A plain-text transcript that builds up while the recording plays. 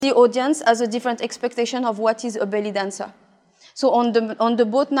The audience has a different expectation of what is a belly dancer. So on the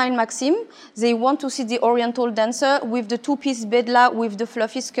boat 9 Maxim, they want to see the oriental dancer with the two-piece bedla with the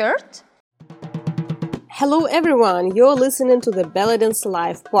fluffy skirt. Hello everyone, you're listening to the Belly Dance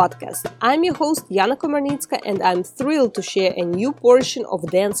Live podcast. I'm your host Yana Komarnitska and I'm thrilled to share a new portion of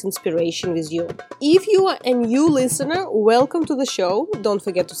dance inspiration with you. If you are a new listener, welcome to the show. Don't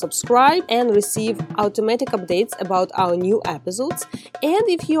forget to subscribe and receive automatic updates about our new episodes. And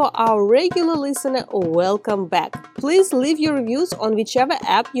if you are our regular listener, welcome back. Please leave your reviews on whichever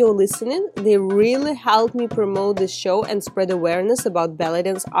app you're listening. They really help me promote this show and spread awareness about belly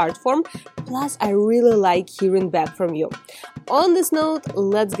dance art form. Plus, I really like hearing back from you. On this note,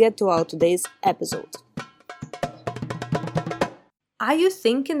 let's get to our today's episode. Are you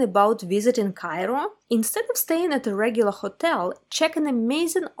thinking about visiting Cairo? Instead of staying at a regular hotel, check an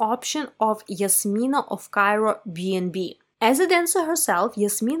amazing option of Yasmina of Cairo B&B. As a dancer herself,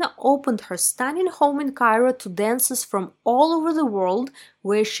 Yasmina opened her stunning home in Cairo to dancers from all over the world,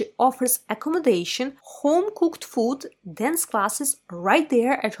 where she offers accommodation, home-cooked food, dance classes right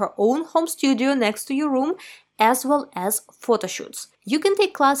there at her own home studio next to your room, as well as photo shoots. You can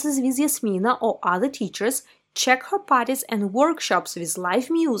take classes with Yasmina or other teachers, check her parties and workshops with live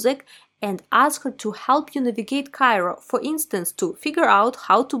music, and ask her to help you navigate Cairo, for instance, to figure out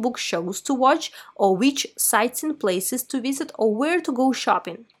how to book shows to watch or which sightseeing places to visit or where to go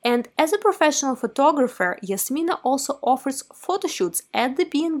shopping. And as a professional photographer, Yasmina also offers photo shoots at the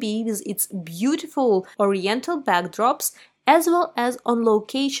B&B with its beautiful oriental backdrops, as well as on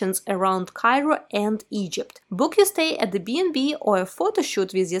locations around Cairo and Egypt. Book your stay at the B&B or a photo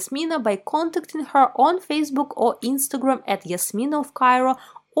shoot with Yasmina by contacting her on Facebook or Instagram at Yasmina of Cairo,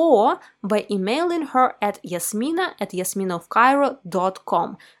 or by emailing her at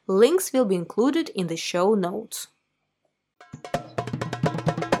yasmina@yasminaofcairo.com. Links will be included in the show notes.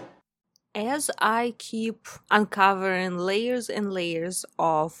 As I keep uncovering layers and layers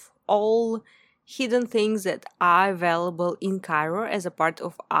of all hidden things that are available in Cairo as a part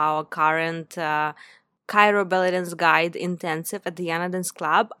of our current Cairo Belly Dance Guide Intensive at the Yana Dance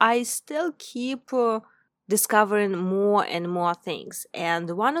Club, I still keep discovering more and more things. And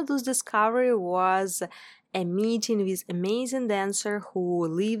one of those discoveries was a meeting with amazing dancer who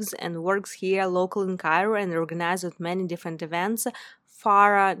lives and works here local in Cairo and organizes many different events,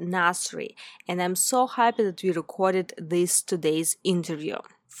 Farah Nasri. And I'm so happy that we recorded today's interview.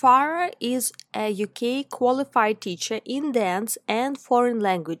 Farah is a UK qualified teacher in dance and foreign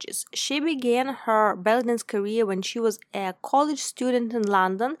languages. She began her belly dance career when she was a college student in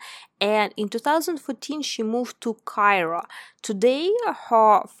London, and in 2014 she moved to Cairo. Today,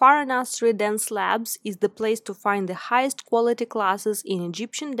 her Farah Nasri Dance Labs is the place to find the highest quality classes in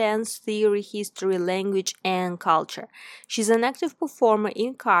Egyptian dance, theory, history, language, and culture. She's an active performer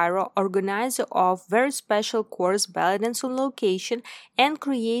in Cairo, organizer of very special course Belly Dance on Location, and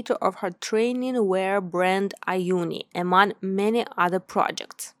creator of her training wear brand Ayuni, among many other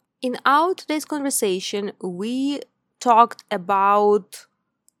projects. In our today's conversation, we talked about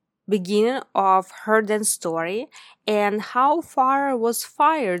beginning of her dance story and how Farah was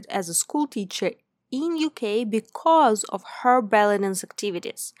fired as a school teacher in UK because of her belly dance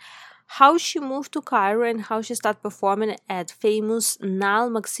activities, how she moved to Cairo and how she started performing at famous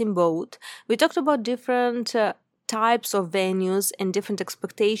 9 Maxim boat. We talked about different types of venues and different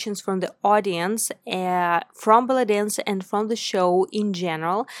expectations from the audience, from belly dance and from the show in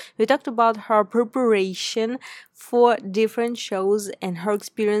general. We talked about her preparation for different shows and her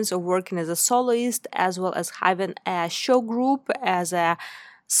experience of working as a soloist, as well as having a show group as a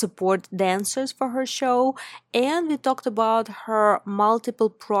support dancers for her show. And we talked about her multiple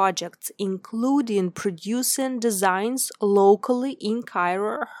projects, including producing designs locally in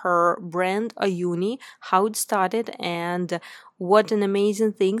Cairo, her brand Ayuni, how it started and what an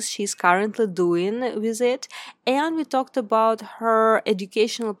amazing things she's currently doing with it. And we talked about her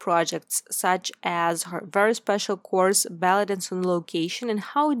educational projects, such as her very special course Belly Dance on Location, and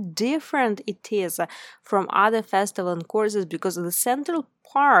how different it is from other festival and courses, because the central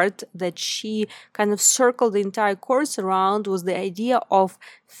part that she kind of circled the entire course around was the idea of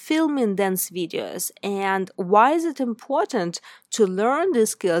filming dance videos. And why is it important to learn these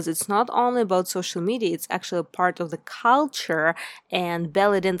skills? It's not only about social media, it's actually a part of the culture and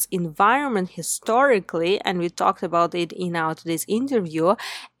belly dance environment historically, and we talked about it in our today's interview,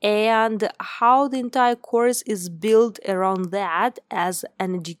 and how the entire course is built around that as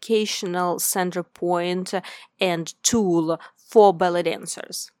an educational center point and tool for belly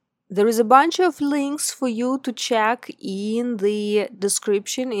dancers. There is a bunch of links for you to check in the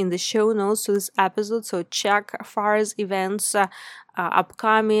description, in the show notes to this episode. So check Farah's events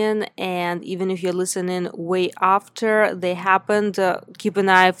upcoming, and even if you're listening way after they happened, keep an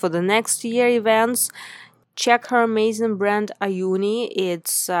eye for the next year events. Check her amazing brand Ayuni.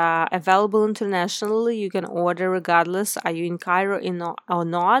 It's available internationally. You can order regardless are you in Cairo or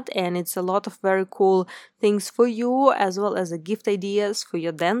not, and it's a lot of very cool things for you as well as gift ideas for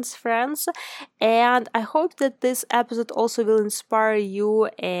your dance friends. And I hope that this episode also will inspire you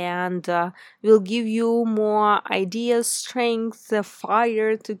and will give you more ideas, strength,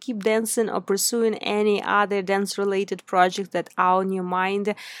 fire to keep dancing or pursuing any other dance related projects that are on your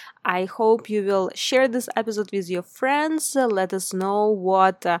mind. I hope you will share this episode with your friends. Let us know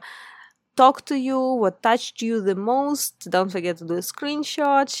what talked to you, what touched you the most. Don't forget to do a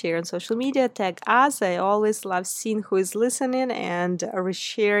screenshot, share on social media, tag us. I always love seeing who is listening and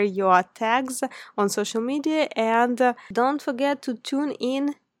reshare your tags on social media. And don't forget to tune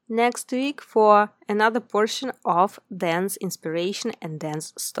in next week for another portion of dance inspiration and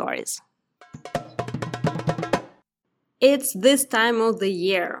dance stories. It's this time of the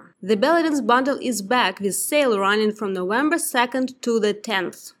year. The Belly Dance Bundle is back with sale running from November 2nd to the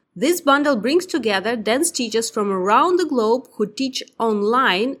 10th. This bundle brings together dance teachers from around the globe who teach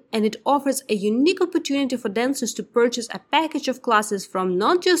online, and it offers a unique opportunity for dancers to purchase a package of classes from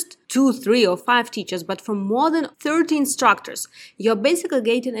not just 2, 3 or 5 teachers, but from more than 30 instructors. You're basically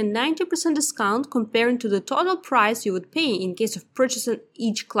getting a 90% discount comparing to the total price you would pay in case of purchasing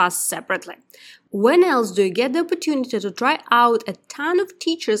each class separately. When else do you get the opportunity to try out a ton of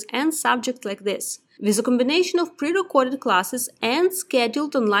teachers and subjects like this? With a combination of pre-recorded classes and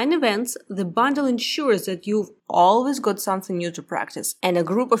scheduled online events, the bundle ensures that you've always got something new to practice and a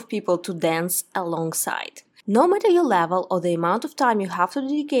group of people to dance alongside. No matter your level or the amount of time you have to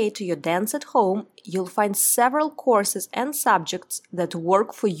dedicate to your dance at home, you'll find several courses and subjects that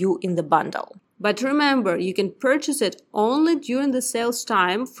work for you in the bundle. But remember, you can purchase it only during the sales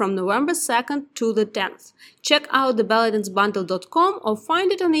time from November 2nd to the 10th. Check out thebellydancebundle.com or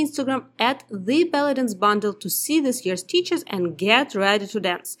find it on Instagram at thebellydancebundle to see this year's teachers and get ready to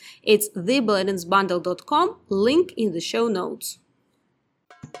dance. It's thebellydancebundle.com, link in the show notes.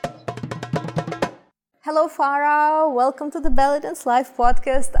 Hello Farah, welcome to the Belly Dance Live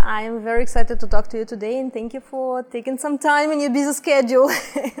podcast. I am very excited to talk to you today and thank you for taking some time in your busy schedule.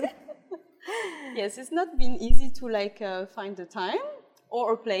 Yes, it's not been easy to find a time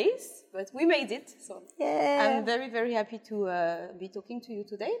or a place, but we made it. So yeah. I'm very, very happy to be talking to you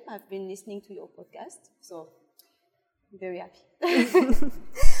today. I've been listening to your podcast, so I'm very happy.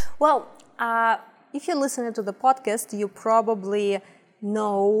 Well, if you're listening to the podcast, you probably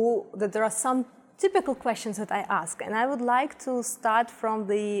know that there are some typical questions that I ask, and I would like to start from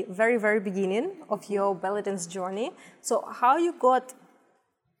the very, very beginning of your belly dance journey. So how you got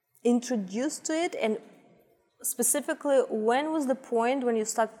introduced to it, and specifically when was the point when you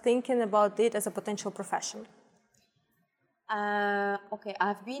started thinking about it as a potential profession? Okay,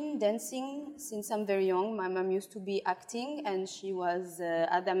 I've been dancing since I'm very young. My mom used to be acting, and she was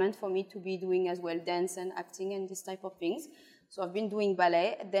adamant for me to be doing as well dance and acting and this type of things. So I've been doing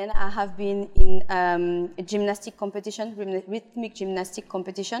ballet. Then I have been in a gymnastic competition, rhythmic gymnastic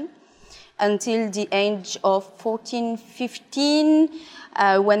competition, until the age of 14, 15,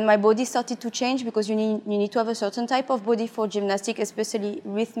 when my body started to change, because you need to have a certain type of body for gymnastic, especially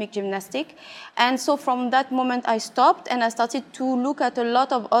rhythmic gymnastic. And so from that moment I stopped and I started to look at a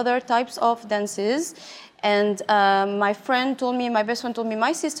lot of other types of dances. And my best friend told me,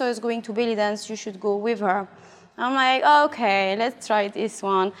 my sister is going to belly dance, you should go with her. I'm like, okay, let's try this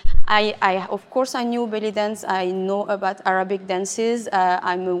one. Of course, I knew belly dance. I know about Arabic dances.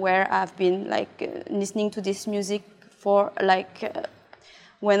 I'm aware. I've been listening to this music for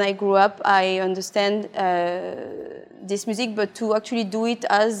when I grew up. I understand this music, but to actually do it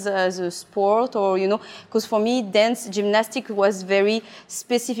as a sport, or because for me, dance gymnastic was very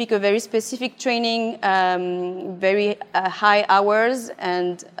specific, a very specific training, very high hours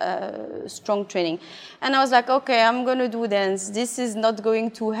and strong training. And I was like, okay, I'm going to do dance. This is not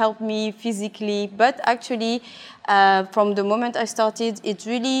going to help me physically, but actually, from the moment I started, it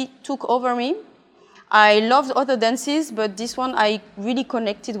really took over me. I loved other dances, but this one I really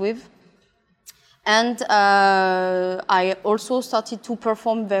connected with. And I also started to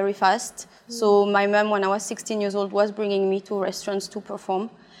perform very fast. So my mom, when I was 16 years old, was bringing me to restaurants to perform.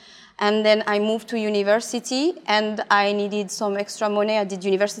 And then I moved to university, and I needed some extra money. I did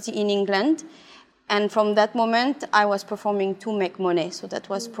university in England. And from that moment, I was performing to make money. So that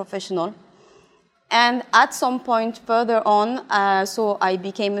was professional. And at some point further on, so I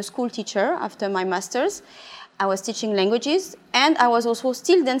became a school teacher after my master's. I was teaching languages, and I was also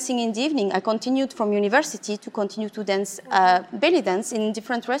still dancing in the evening. I continued from university to continue to dance, belly dance in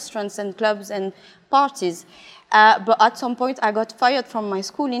different restaurants and clubs and parties. But at some point, I got fired from my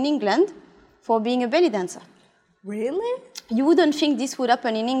school in England for being a belly dancer. Really? You wouldn't think this would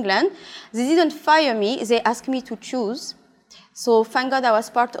happen in England. They didn't fire me. They asked me to choose. So thank God I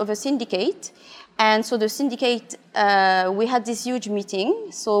was part of a syndicate. And so the syndicate, we had this huge meeting.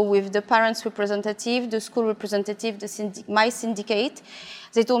 So with the parents' representative, the school representative, my syndicate,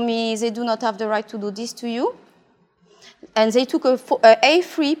 they told me they do not have the right to do this to you. And they took a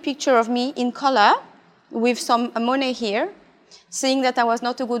A3 picture of me in color with some money here, saying that I was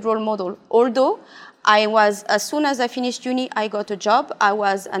not a good role model. Although I was, as soon as I finished uni, I got a job. I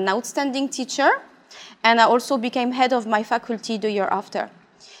was an outstanding teacher, and I also became head of my faculty the year after.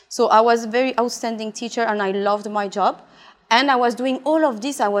 So I was a very outstanding teacher, and I loved my job. And I was doing all of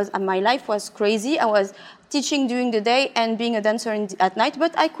this. My life was crazy. I was teaching during the day and being a dancer at night,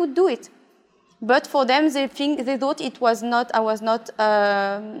 but I could do it. But for them, they thought I was not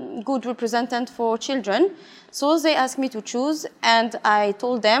a good representative for children. So they asked me to choose, and I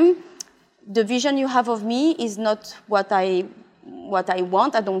told them, the vision you have of me is not what I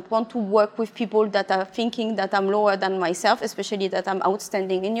want. I don't want to work with people that are thinking that I'm lower than myself, especially that I'm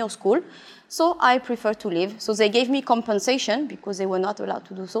outstanding in your school. So I prefer to leave. So they gave me compensation because they were not allowed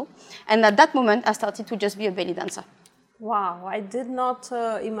to do so. And at that moment, I started to just be a belly dancer. Wow, I did not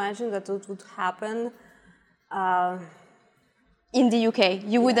imagine that it would happen. In the UK,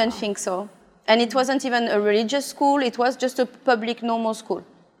 you wouldn't think so. And it wasn't even a religious school, it was just a public normal school.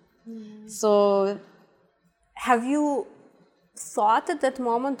 So, have you thought at that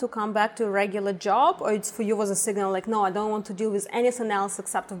moment to come back to a regular job, or it's for you was a signal like, no, I don't want to deal with anything else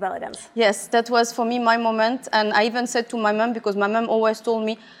except of belly dance? Yes, that was for me my moment, and I even said to my mom, because my mom always told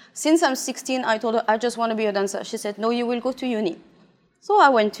me, since I'm 16, I told her, I just want to be a dancer. She said, no, you will go to uni. So I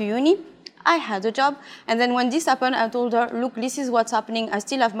went to uni, I had a job, and then when this happened, I told her, look, this is what's happening, I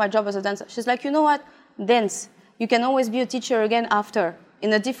still have my job as a dancer. She's like, you know what, dance. You can always be a teacher again after,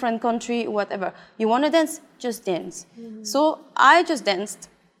 in a different country, whatever. You want to dance? Just dance. Mm-hmm. So I just danced.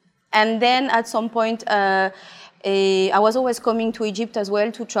 And then at some point, I was always coming to Egypt as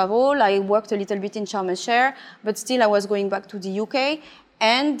well to travel. I worked a little bit in Sharm el-Sheikh, but still I was going back to the UK.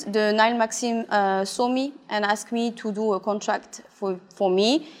 And the Nile Maxim saw me and asked me to do a contract for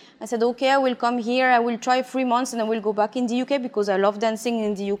me. I said, okay, I will come here. I will try 3 months and I will go back in the UK because I love dancing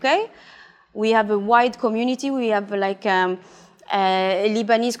in the UK. We have a wide community. We have like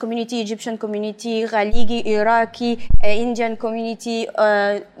Lebanese community, Egyptian community, Ghaligi, Iraqi, Indian community.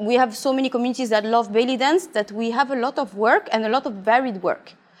 We have so many communities that love belly dance that we have a lot of work and a lot of varied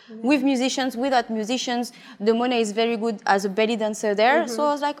work. Mm-hmm. With musicians, without musicians, the money is very good as a belly dancer there. Mm-hmm. So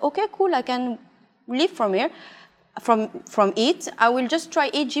I was like, okay, cool, I can live from here, from it. I will just try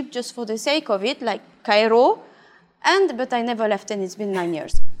Egypt just for the sake of it, like Cairo. But I never left, and it's been 9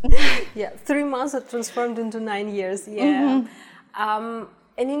 years. Yeah, 3 months have transformed into 9 years. Yeah. Mm-hmm.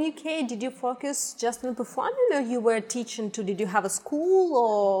 And in UK, did you focus just on performing, or you were teaching too? Did you have a school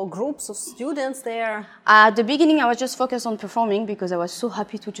or groups of students there? At the beginning, I was just focused on performing because I was so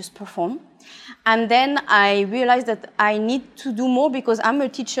happy to just perform. And then I realized that I need to do more because I'm a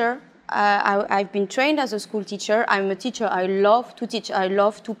teacher. I've been trained as a school teacher. I'm a teacher. I love to teach. I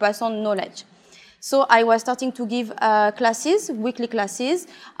love to pass on knowledge. So I was starting to give classes, weekly classes.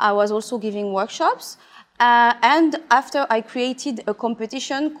 I was also giving workshops. And after I created a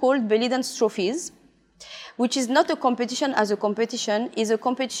competition called Belly Dance Trophies, which is not a competition as a competition, is a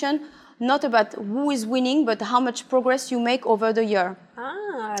competition not about who is winning, but how much progress you make over the year.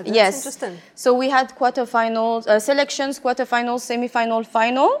 Ah, that's interesting. So we had quarterfinals, selections, quarterfinals, semi-final,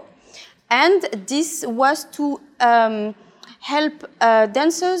 final. And this was to help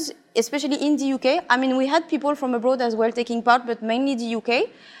dancers, especially in the UK. I mean, we had people from abroad as well taking part, but mainly the UK.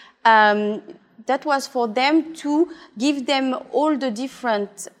 That was for them to give them all the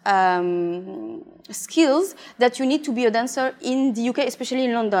different skills that you need to be a dancer in the UK, especially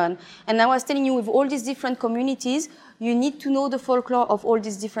in London. And I was telling you, with all these different communities, you need to know the folklore of all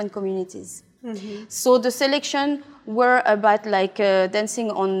these different communities. Mm-hmm. So the selection were about like dancing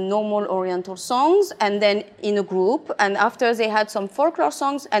on normal Oriental songs, and then in a group. And after they had some folklore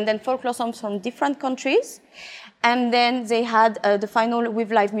songs, and then folklore songs from different countries. And then they had the final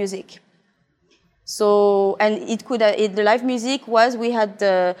with live music. So, and the live music was, we had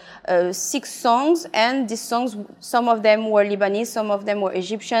 6 songs, and these songs, some of them were Lebanese, some of them were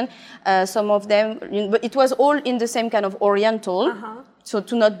Egyptian, some of them, but it was all in the same kind of Oriental, so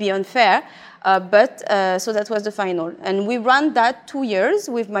to not be unfair, so that was the final. And we ran that 2 years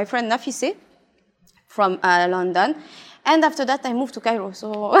with my friend Nafise from London. And after that, I moved to Cairo. So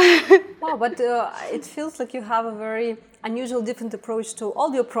wow, but it feels like you have a very unusual, different approach to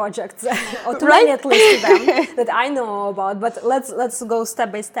all your projects, or to many at least to them that I know about. But let's go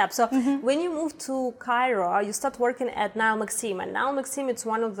step by step. So when you moved to Cairo, you start working at Nile Maxim, and Nile Maxim, it's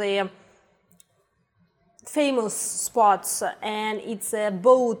one of the famous spots, and it's a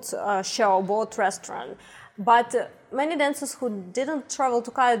boat show, boat restaurant. But many dancers who didn't travel to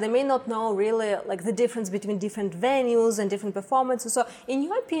Cairo, they may not know really like the difference between different venues and different performances. So in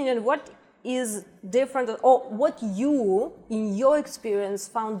your opinion, what is different, or what you, in your experience,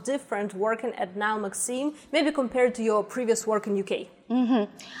 found different working at Nile Maxim, maybe compared to your previous work in UK?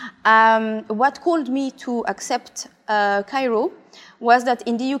 What called me to accept Cairo was that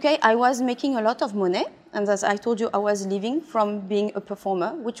in the UK I was making a lot of money, and as I told you, I was living from being a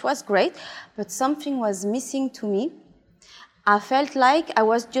performer, which was great, but something was missing to me. I felt like I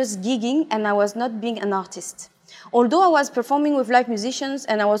was just gigging and I was not being an artist. Although I was performing with live musicians,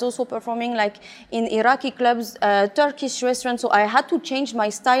 and I was also performing like in Iraqi clubs, Turkish restaurants, so I had to change my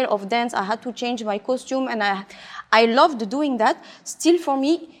style of dance, I had to change my costume, and I loved doing that. Still for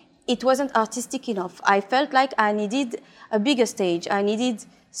me, it wasn't artistic enough. I felt like I needed a bigger stage, I needed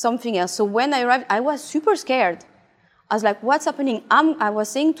something else. So when I arrived, I was super scared. I was like, what's happening? I was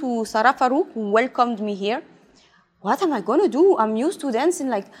saying to Farah, who welcomed me here, what am I going to do? I'm used to dance in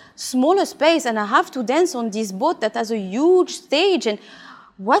like smaller space, and I have to dance on this boat that has a huge stage. And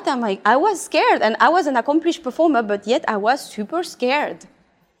what am I was scared, and I was an accomplished performer, but yet I was super scared.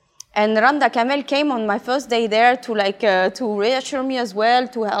 And Randa Kamel came on my first day there to reassure me as well,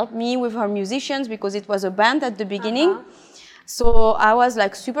 to help me with her musicians, because it was a band at the beginning. So I was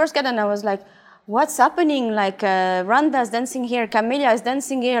like super scared, and I was like, what's happening? Like Randa's dancing here, Camelia is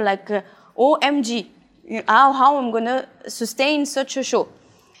dancing here, like OMG. How I'm going to sustain such a show.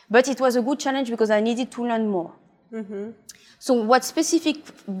 But it was a good challenge because I needed to learn more. So what specific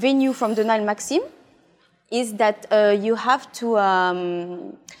venue from the Nile Maxim is that you have to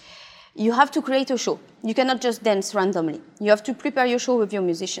create a show. You cannot just dance randomly. You have to prepare your show with your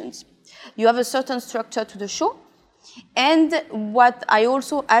musicians. You have a certain structure to the show. And what I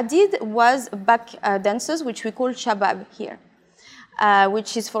also added was back dancers, which we call shabab here,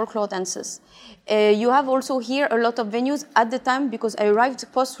 which is folklore dances. You have also here a lot of venues at the time, because I arrived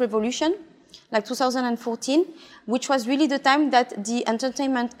post-revolution, like 2014, which was really the time that the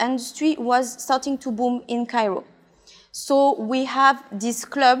entertainment industry was starting to boom in Cairo. So we have this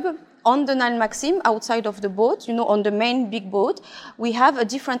club on the Nile Maxim outside of the boat, you know, on the main big boat. We have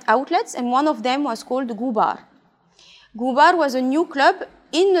different outlets, and one of them was called Gubar. Gubar was a new club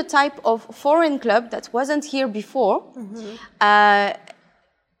in a type of foreign club that wasn't here before,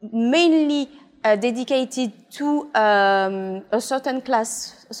 mainly dedicated to a certain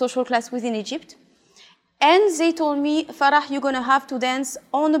class, social class within Egypt. And they told me, Farah, you're going to have to dance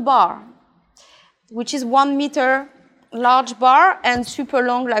on a bar, which is 1 meter large bar and super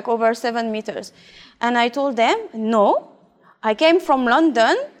long, like over 7 meters. And I told them, no, I came from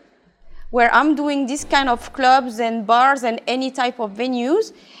London, where I'm doing this kind of clubs and bars and any type of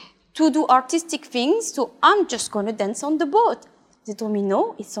venues to do artistic things, so I'm just going to dance on the boat. They told me,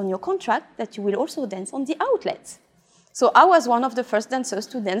 no, it's on your contract that you will also dance on the outlets. So I was one of the first dancers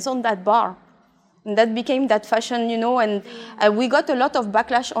to dance on that bar. And that became that fashion, you know, and we got a lot of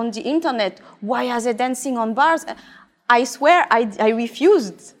backlash on the internet. Why are they dancing on bars? I swear I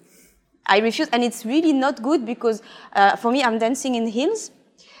refused. I refused, and it's really not good because for me, I'm dancing in heels.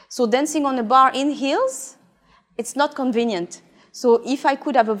 So dancing on a bar in heels, it's not convenient. So if I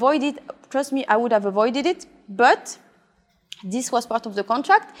could have avoided it, trust me, I would have avoided it, but this was part of the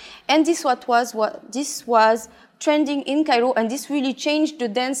contract, and this was trending in Cairo, and this really changed the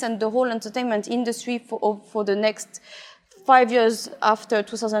dance and the whole entertainment industry for the next 5 years after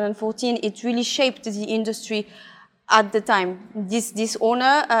 2014. It really shaped the industry at the time. This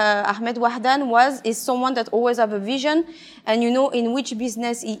owner, Ahmed Wahdan, is someone that always have a vision, and you know in which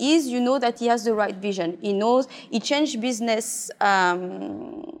business he is, you know that he has the right vision. He knows, he changed business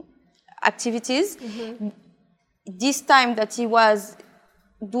activities. This time that he was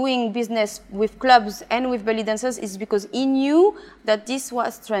doing business with clubs and with belly dancers is because he knew that this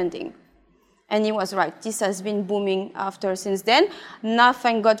was trending. And he was right. This has been booming since then. Now,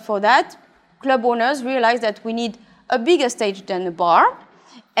 thank God for that. Club owners realized that we need a bigger stage than a bar.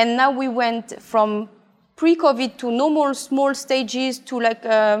 And now we went from pre-COVID to normal small stages to like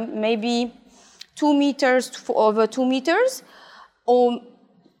maybe 2 meters over 2 meters, or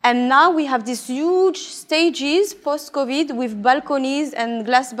And now we have these huge stages post-COVID with balconies and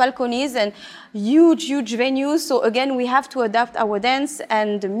glass balconies and huge, huge venues. So again, we have to adapt our dance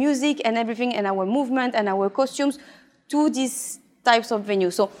and the music and everything and our movement and our costumes to these types of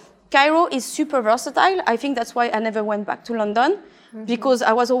venues. So Cairo is super versatile. I think that's why I never went back to London, because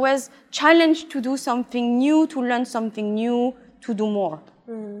I was always challenged to do something new, to learn something new, to do more.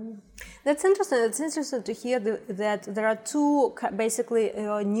 That's interesting. It's interesting to hear that there are two basically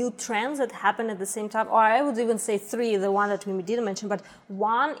new trends that happen at the same time, or I would even say three, the one that we didn't mention. But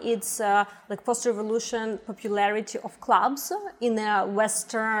one, it's like post-revolution popularity of clubs in a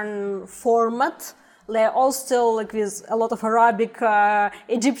Western format. They're all still like with a lot of Arabic,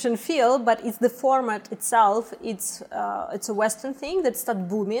 Egyptian feel, but it's the format itself. It's a Western thing that started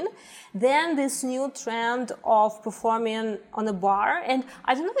booming. Then this new trend of performing on a bar, and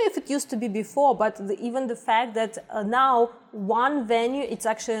I don't know if it used to be before, but even the fact that now one venue, it's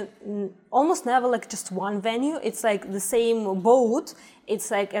actually almost never like just one venue. It's like the same boat.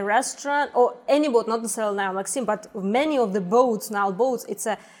 It's like a restaurant or any boat, not necessarily now Maxim, but many of the boats, it's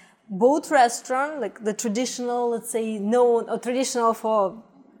a boat restaurant, like the traditional, let's say, known or traditional for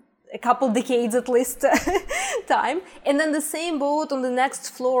a couple decades at least time. And then the same boat on the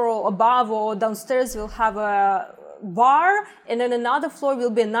next floor or above or downstairs will have a bar, and then another floor will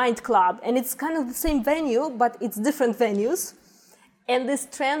be a nightclub. And it's kind of the same venue, but it's different venues. And this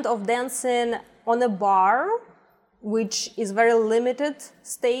trend of dancing on a bar, which is very limited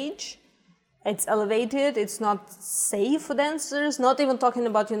stage, it's elevated, it's not safe for dancers, not even talking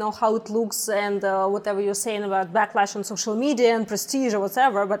about, how it looks and whatever you're saying about backlash on social media and prestige or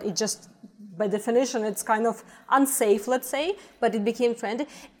whatever, but it just, by definition, it's kind of unsafe, let's say, but it became trendy.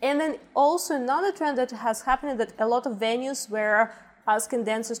 And then also another trend that has happened is that a lot of venues were asking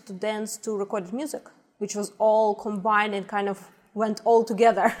dancers to dance to recorded music, which was all combined and kind of went all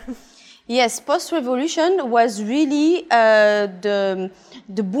together. Yes, post-revolution was really the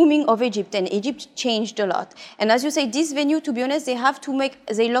booming of Egypt, and Egypt changed a lot. And as you say, this venue, to be honest, they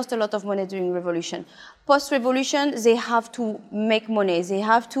lost a lot of money during revolution. Post-revolution, they have to make money. They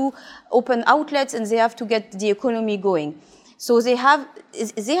have to open outlets and they have to get the economy going. So they have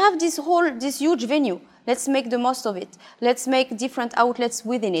this huge venue. Let's make the most of it. Let's make different outlets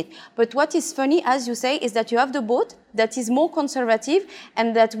within it. But what is funny, as you say, is that you have the boat that is more conservative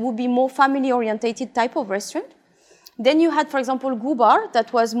and that would be more family-orientated type of restaurant. Then you had, for example, Gubar,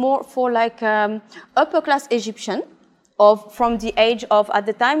 that was more for like upper-class Egyptian, from the age of, at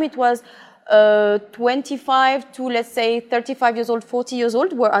the time it was 25 to, let's say, 35 years old, 40 years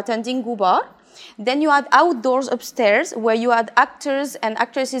old, were attending Gubar. Then you had outdoors upstairs where you had actors and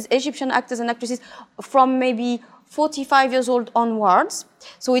actresses, Egyptian actors and actresses from maybe 45 years old onwards.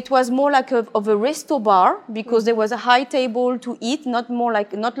 So it was more like of a resto bar because there was a high table to eat, not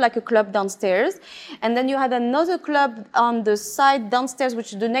like a club downstairs. And then you had another club on the side downstairs,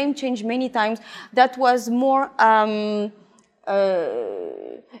 which the name changed many times, that was more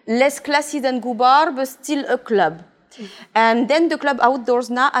less classy than Gubar, but still a club. And then the club outdoors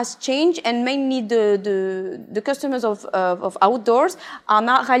now has changed, and mainly the customers of outdoors are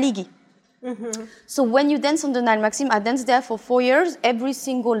now Khaligi. So when you dance on the Nile Maxim, I danced there for 4 years, every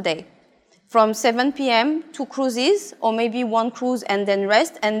single day. From 7 p.m. to cruises, or maybe one cruise and then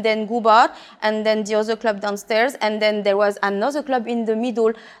rest, and then Gubar, and then the other club downstairs. And then there was another club in the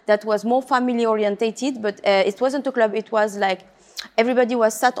middle that was more family orientated, but it wasn't a club, it was like everybody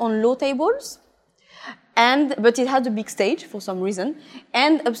was sat on low tables. But it had a big stage for some reason,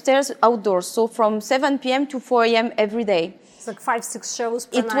 and upstairs outdoors. So from 7 p.m. to 4 a.m. every day. It's like 5-6 shows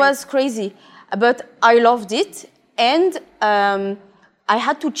per night. It was crazy, but I loved it. And I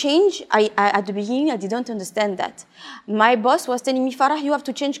had to change. At the beginning, I didn't understand that. My boss was telling me, Farah, you have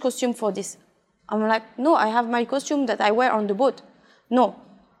to change costume for this. I'm like, no, I have my costume that I wear on the boat. No,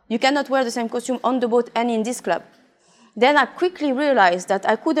 you cannot wear the same costume on the boat and in this club. Then I quickly realized that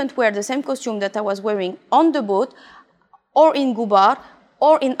I couldn't wear the same costume that I was wearing on the boat, or in Gubar,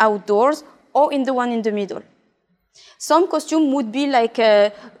 or in outdoors, or in the one in the middle. Some costume would be like,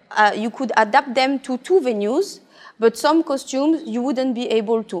 you could adapt them to 2 venues, but some costumes you wouldn't be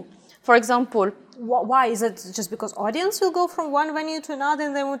able to. For example, why? Is it just because audience will go from one venue to another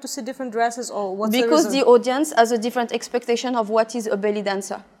and they want to see different dresses, or what's the reason? Because the audience has a different expectation of what is a belly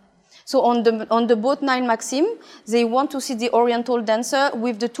dancer. So on the boat Nile Maxim, they want to see the Oriental dancer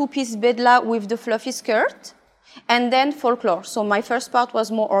with the 2-piece bedla with the fluffy skirt, and then folklore. So my first part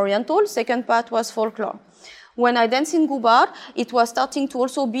was more Oriental, second part was folklore. When I danced in Gubar, it was starting to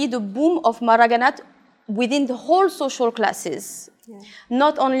also be the boom of Maraganat within the whole social classes Yeah.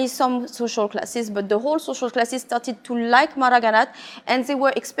 Not only some social classes, but the whole social classes started to like Maraganat, and they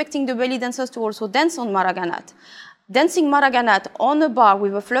were expecting the belly dancers to also dance on Maraganat. Dancing Maraganat on a bar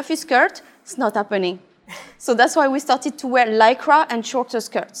with a fluffy skirt, it's not happening. So that's why we started to wear lycra and shorter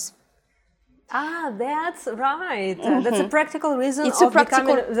skirts. Ah, that's right. That's a practical reason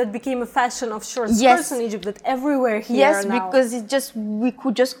that became a fashion of short skirts in Egypt, that everywhere here yes, now. Because we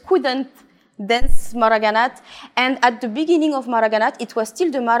couldn't dance Maraganat. And at the beginning of Maraganat, it was still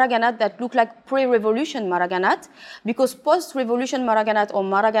the Maraganat that looked like pre-revolution Maraganat, because post-revolution Maraganat or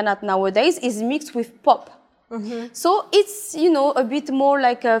Maraganat nowadays is mixed with pop. So it's, a bit more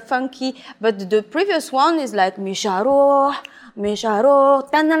like funky, but the previous one is like Misharo,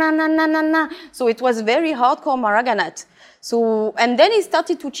 ta-na-na-na-na-na-na. So it was very hardcore Maraganat. So, and then it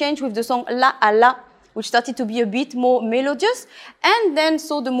started to change with the song La Allah, which started to be a bit more melodious. And then,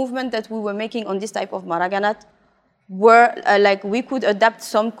 so the movement that we were making on this type of Maraganat were like we could adapt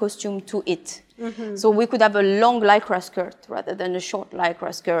some costume to it. So we could have a long lycra skirt rather than a short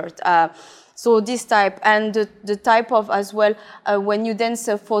lycra skirt. So this type, and the type of as well, when you dance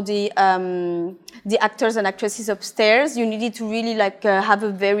for the actors and actresses upstairs, you needed to really have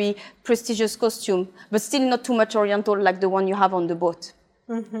a very prestigious costume, but still not too much oriental like the one you have on the boat.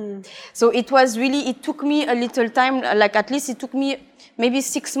 So it was really, it took me a little time, at least it took me maybe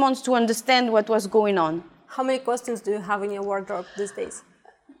 6 months to understand what was going on. How many costumes do you have in your wardrobe these days?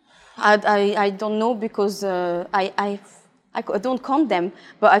 I don't know, because I don't count them,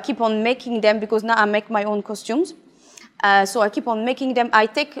 but I keep on making them because now I make my own costumes. So I keep on making them. I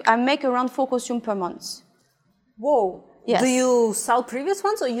make around 4 costumes per month. Whoa. Yes. Do you sell previous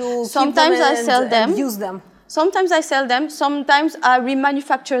ones, or you sometimes keep them I sell them and use them? Sometimes I sell them. Sometimes I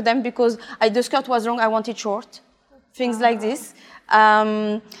remanufacture them because the skirt was wrong. I want it short. Things like this.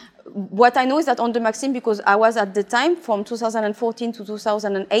 What I know is that on the Maxim, because I was at the time from 2014 to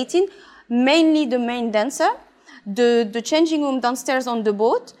 2018, mainly the main dancer. The changing room downstairs on the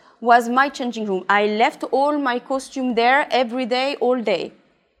boat was my changing room. I left all my costume there every day, all day.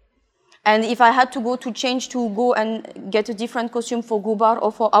 And if I had to go and get a different costume for Gubar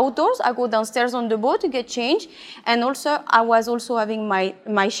or for outdoors, I go downstairs on the boat to get changed. And also, I was also having my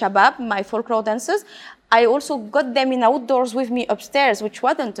shabab, my folklore dancers. I also got them in outdoors with me upstairs, which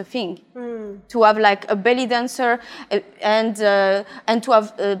wasn't a thing. To have like a belly dancer and to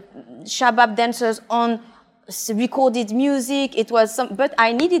have shabab dancers on recorded music. It was but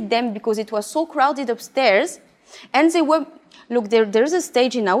I needed them because it was so crowded upstairs, and they were, look, there's a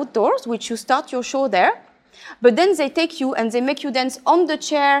stage in outdoors which you start your show there, but then they take you and they make you dance on the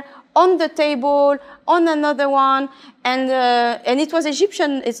chair, on the table, on another one, and it was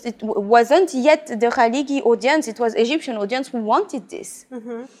Egyptian. It wasn't yet the Khaligi audience. It was Egyptian audience who wanted this.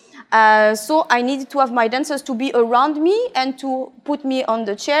 So I needed to have my dancers to be around me and to put me on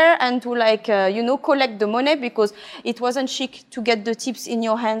the chair and to collect the money, because it wasn't chic to get the tips in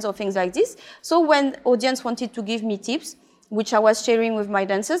your hands or things like this. So when audience wanted to give me tips, which I was sharing with my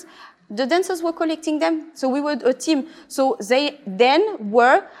dancers, the dancers were collecting them. So we were a team. So they then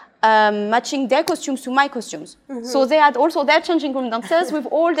were matching their costumes to my costumes. So they had also their changing room downstairs with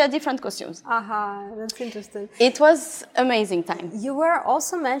all their different costumes. That's interesting. It was amazing time. You were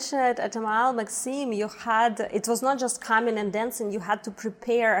also mentioned at Jamal Maxim, it was not just coming and dancing, you had to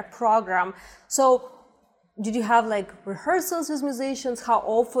prepare a program. So did you have rehearsals with musicians? How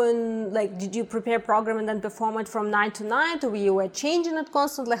often, did you prepare a program and then perform it from night to night, or you were changing it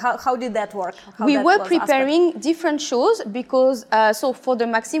constantly? How did that work? We were preparing different shows because, so for the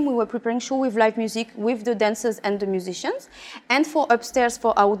Maxim, we were preparing show with live music with the dancers and the musicians, and for upstairs,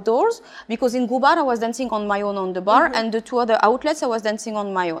 for outdoors, because in Gubar I was dancing on my own on the bar, and the 2 other outlets I was dancing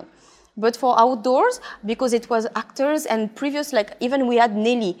on my own. But for outdoors, because it was actors and previous, even we had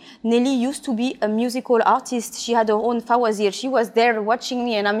Nelly. Nelly used to be a musical artist. She had her own fawazir. She was there watching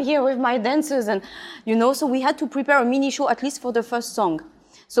me, and I'm here with my dancers, and so we had to prepare a mini show at least for the first song.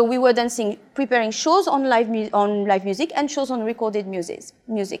 So we were preparing shows on live music and shows on recorded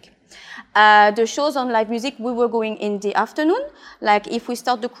music. The shows on live music, we were going in the afternoon. If we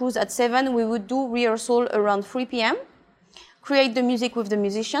start the cruise at 7, we would do rehearsal around 3 p.m. create the music with the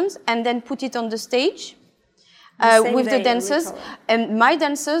musicians, and then put it on the stage with the dancers. And my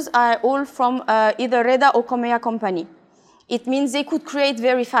dancers are all from either Reda or Komeya company. It means they could create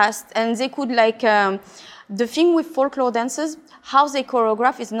very fast, and they could the thing with folklore dancers, how they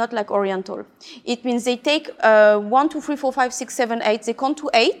choreograph is not like Oriental. It means they take 1, 2, 3, 4, 5, 6, 7, 8, they count to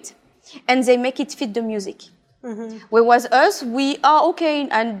 8, and they make it fit the music. Whereas us, we are okay,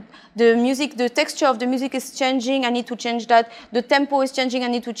 and the music, the texture of the music is changing, I need to change that. The tempo is changing, I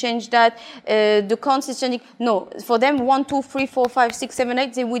need to change that. The counts is changing. No, for them, 1, 2, 3, 4, 5, 6, 7,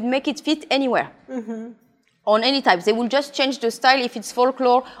 8, they would make it fit anywhere. On any type. They will just change the style if it's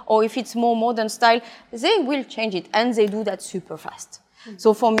folklore or if it's more modern style. They will change it, and they do that super fast.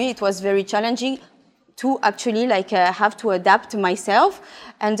 So for me, it was very challenging to actually have to adapt myself.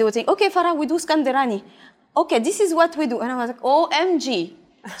 And they would say, okay, Farah, we do Skanderani. Okay, this is what we do. And I was like, OMG.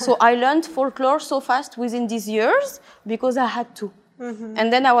 So I learned folklore so fast within these years because I had to.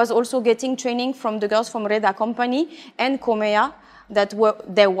 And then I was also getting training from the girls from Reda Company and Komea that were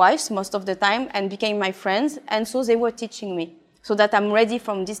their wives most of the time and became my friends. And so they were teaching me so that I'm ready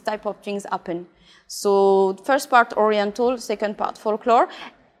from this type of things happen. So first part Oriental, second part folklore.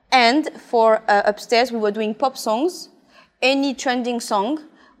 And for upstairs, we were doing pop songs, any trending song,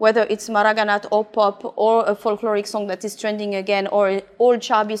 whether it's Maraganat or pop or a folkloric song that is trending again or an old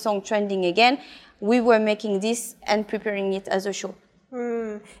Chabi song trending again. We were making this and preparing it as a show.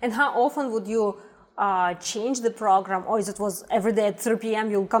 And how often would you change the program, or is it was every day at 3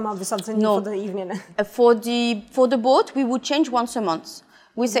 p.m. you'll come up with something new for the evening? For the boat, we would change once a month.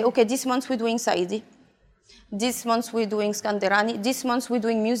 We say, okay, this month we're doing Saidi. This month we're doing Skanderani. This month we're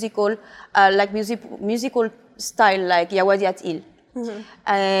doing musical, musical style like Yawadiat Il.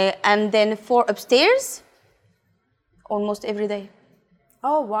 And then for upstairs, almost every day.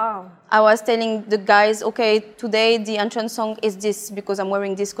 Oh, wow. I was telling the guys, okay, today the entrance song is this because I'm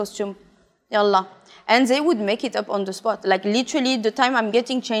wearing this costume. Yallah. And they would make it up on the spot. Like literally the time I'm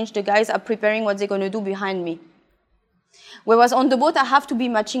getting changed, the guys are preparing what they're going to do behind me. Whereas on the boat, I have to be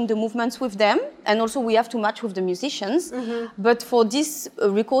matching the movements with them. And also we have to match with the musicians. But for this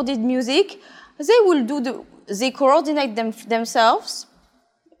recorded music, they will do they coordinate themselves.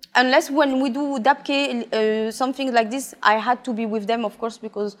 Unless when we do dabke, something like this, I had to be with them, of course,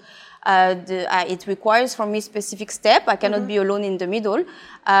 because it requires from me specific step. I cannot be alone in the middle.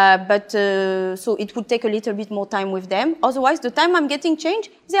 So it would take a little bit more time with them. Otherwise, the time I'm getting changed,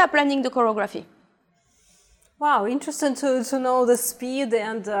 they are planning the choreography. Wow, interesting to know the speed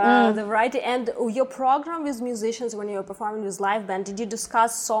and the variety. And your program with musicians when you're performing with live band, did you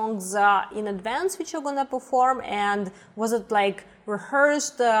discuss songs in advance which you're going to perform? And was it like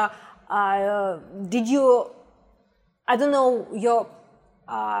rehearsed? Did you, I don't know, your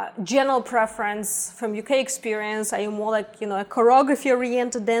general preference from UK experience, are you more like, a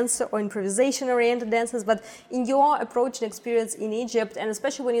choreography-oriented dancer or improvisation-oriented dancers? But in your approach and experience in Egypt, and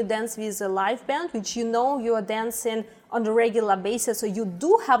especially when you dance with a live band, which you are dancing on a regular basis, so you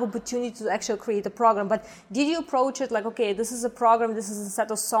do have opportunity to actually create a program. But did you approach it like, okay, this is a program, this is a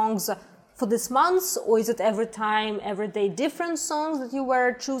set of songs for this month, or is it every time, every day different songs that you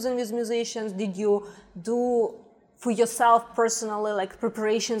were choosing with musicians? Did you do for yourself personally, like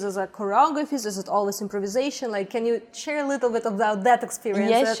preparations as a choreographist? Is it always improvisation? Like, can you share a little bit about that experience?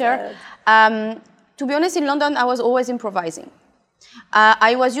 Yes, sure. To be honest, in London, I was always improvising.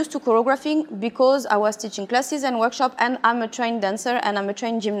 I was used to choreographing because I was teaching classes and workshops, and I'm a trained dancer and I'm a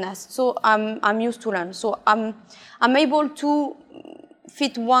trained gymnast. So I'm used to learn. So I'm able to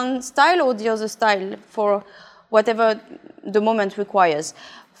fit one style or the other style for whatever the moment requires.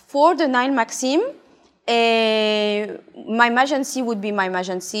 For the Nile Maxim, my Majansi would be my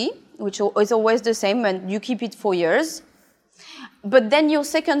Majansi, which is always the same, and you keep it for years. But then your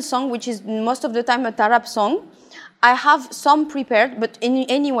second song, which is most of the time a Tarab song, I have some prepared, but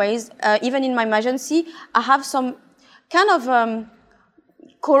anyways, even in my Majansi, I have some kind of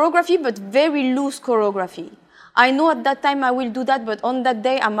choreography, but very loose choreography. I know at that time I will do that, but on that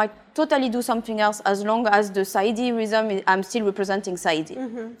day I might totally do something else, as long as the Saidi rhythm, I'm still representing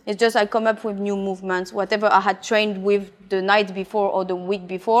Saidi. It's just I come up with new movements, whatever I had trained with the night before or the week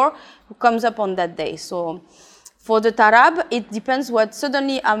before, comes up on that day. So for the Tarab, it depends what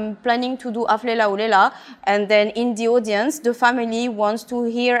suddenly I'm planning to do Aflela Ulela, and then in the audience, the family wants to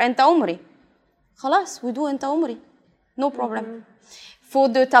hear Enta Umri. Khalas, we do Enta Umri, no problem. For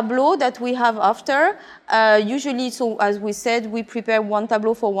the tableau that we have after, usually, so as we said, we prepare one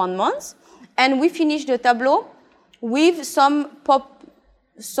tableau for 1 month, and we finish the tableau with some pop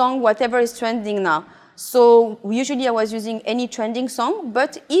song, whatever is trending now. So usually I was using any trending song,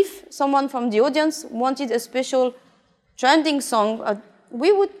 but if someone from the audience wanted a special trending song,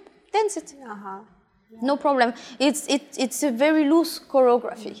 we would dance it. No problem. It's a very loose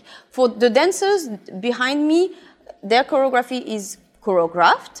choreography. For the dancers behind me, their choreography is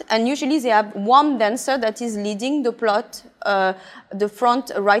choreographed, and usually they have one dancer that is leading the plot, the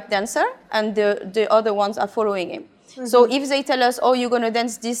front right dancer, and the other ones are following him. So if they tell us, oh, you're going to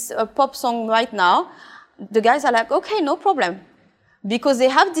dance this pop song right now, the guys are like, okay, no problem. Because they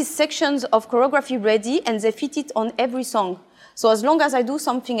have these sections of choreography ready and they fit it on every song. So as long as I do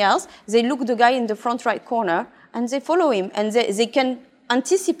something else, they look the guy in the front right corner and they follow him. And they can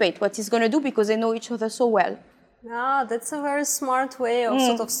anticipate what he's going to do because they know each other so well. Ah, that's a very smart way of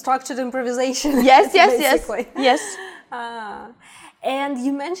sort of structured improvisation. Yes, basically. yes. And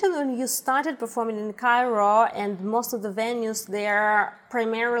you mentioned when you started performing in Cairo, and most of the venues, they are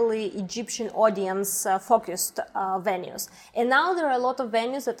primarily Egyptian audience focused venues. And now there are a lot of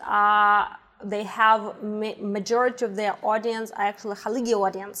venues that they have majority of their audience are actually Khaligi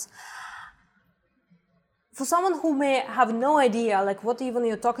audience. For someone who may have no idea, like what even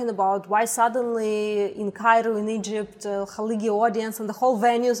you're talking about, why suddenly in Cairo, in Egypt, Khaligi audience and the whole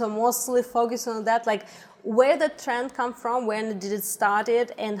venues are mostly focused on that, like where did the trend come from, when did it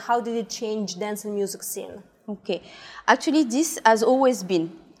started, and how did it change dance and music scene? Okay, actually this has always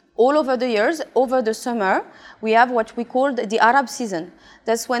been. All over the years, over the summer, we have what we call the Arab season.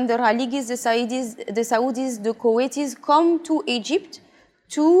 That's when the Khaligis, the Saudis, the Kuwaitis come to Egypt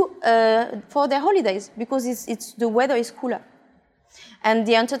for their holidays because the weather is cooler. And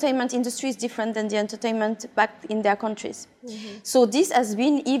the entertainment industry is different than the entertainment back in their countries. Mm-hmm. So this has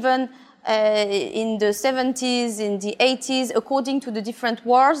been even in the 70s, in the 80s, according to the different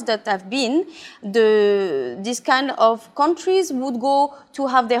wars that have been, this kind of countries would go to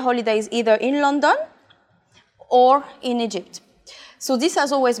have their holidays either in London or in Egypt. So this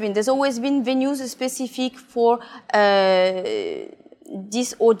has always been. There's always been venues specific for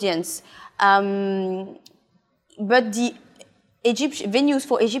this audience. But the venues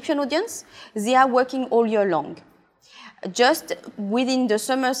for Egyptian audience, they are working all year long. Just within the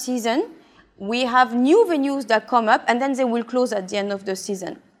summer season, we have new venues that come up and then they will close at the end of the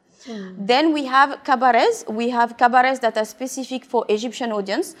season. Then we have cabarets. We have cabarets that are specific for Egyptian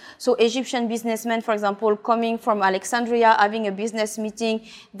audience. So Egyptian businessmen, for example, coming from Alexandria, having a business meeting,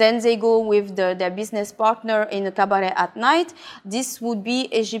 then they go with their business partner in a cabaret at night. This would be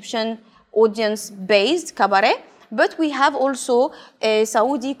Egyptian audience-based cabaret. But we have also a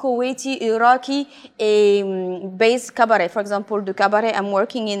Saudi, Kuwaiti, Iraqi based cabaret. For example, the cabaret I'm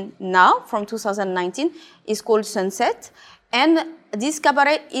working in now from 2019 is called Sunset. And this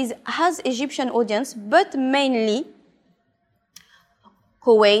cabaret has Egyptian audience, but mainly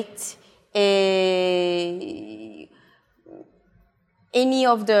Kuwait, any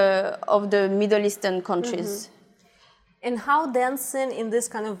of the Middle Eastern countries. Mm-hmm. And how dancing in this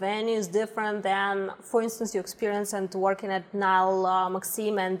kind of venue is different than, for instance, your experience and working at Nile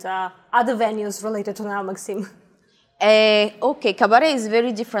Maxim and other venues related to Nile Maxim? Okay, cabaret is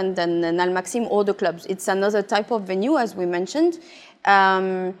very different than Nile Maxim or the clubs. It's another type of venue, as we mentioned.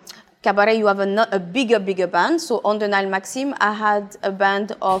 Cabaret, you have a bigger band. So on the Nile Maxim, I had a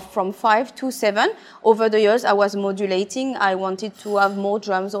band of from 5 to 7. Over the years, I was modulating. I wanted to have more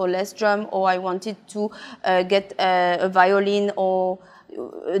drums or less drum, or I wanted to get a violin or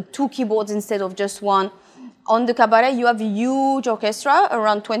 2 keyboards instead of just 1. On the cabaret, you have a huge orchestra,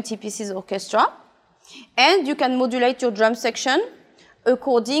 around 20 pieces orchestra. And you can modulate your drum section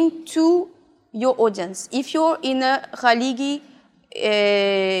according to your audience. If you're in a Khaligi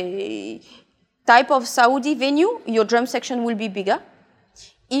type of Saudi venue, your drum section will be bigger.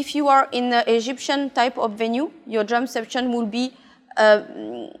 If you are in an Egyptian type of venue, your drum section will be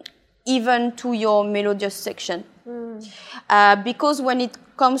even to your melodious section. Because when it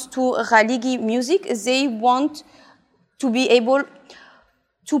comes to Khaligi music, they want to be able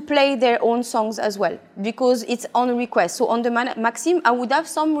to play their own songs as well, because it's on request. So on the Maxim, I would have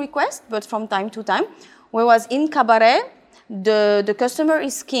some requests, but from time to time. Whereas in cabaret, the customer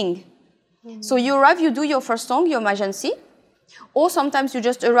is king. Mm-hmm. So you arrive, you do your first song, your emergency, or sometimes you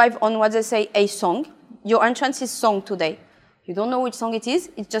just arrive on what they say, a song. Your entrance is song today. You don't know which song it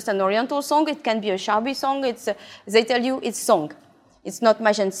is. It's just an Oriental song. It can be a Sharbi song. They tell you it's song. It's not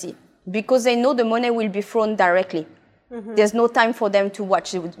emergency, because they know the money will be thrown directly. Mm-hmm. There's no time for them to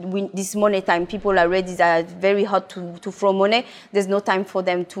watch this money time. People are ready, they are very hot to throw money. There's no time for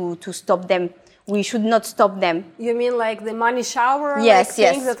them to stop them. We should not stop them. You mean like the money shower? Yes,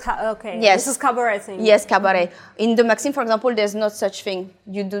 like yes. Okay, yes. This is cabaret thing. Yes, cabaret. In the Maxim, for example, there's not such thing.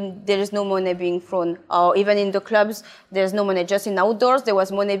 There is no money being thrown. Or even in the clubs, there's no money. Just in outdoors, there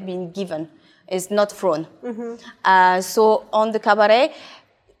was money being given. It's not thrown. Mm-hmm. So on the cabaret,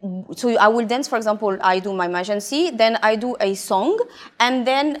 so I will dance, for example, I do my emergency, then I do a song, and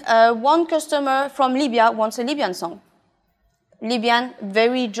then one customer from Libya wants a Libyan song. Libyan,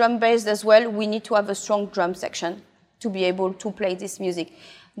 very drum-based as well. We need to have a strong drum section to be able to play this music.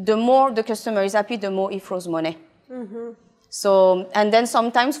 The more the customer is happy, the more he throws money. Mm-hmm. So, and then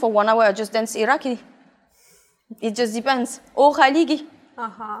sometimes for 1 hour, I just dance Iraqi. It just depends. Or haligi.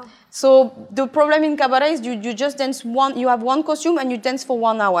 So the problem in cabaret is you just dance you have one costume and you dance for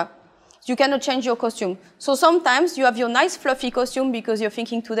 1 hour. You cannot change your costume. So sometimes you have your nice fluffy costume because you're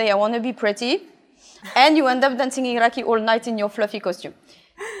thinking today I want to be pretty, and you end up dancing Iraqi all night in your fluffy costume.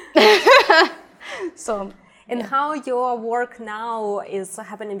 And how your work now is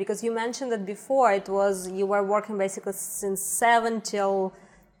happening? Because you mentioned that before you were working basically since 7 till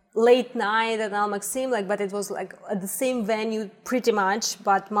late night at Al Maxim, but it was like at the same venue pretty much,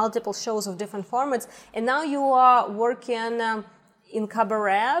 but multiple shows of different formats. And now you are working in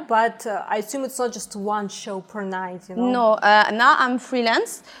cabaret, but I assume it's not just one show per night, you know? No, now I'm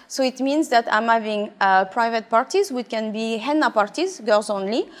freelance, so it means that I'm having private parties, which can be henna parties, girls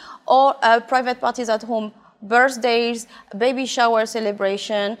only, or private parties at home, birthdays, baby shower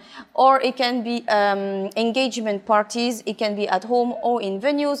celebration, or it can be engagement parties. It can be at home or in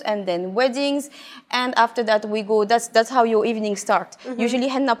venues, and then weddings. And after that we go, that's how your evening start. Usually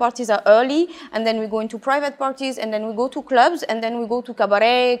henna parties are early, and then we go into private parties, and then we go to clubs, and then we go to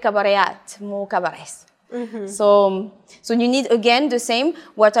cabaret, more cabarets. So you need, again, the same,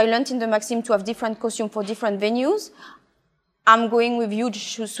 what I learned in the Maxim, to have different costume for different venues. I'm going with huge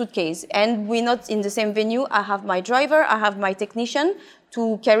suitcase, and we're not in the same venue. I have my driver, I have my technician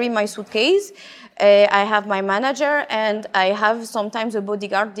to carry my suitcase. I have my manager, and I have sometimes a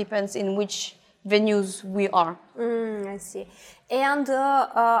bodyguard, depends in which venues we are. I see. And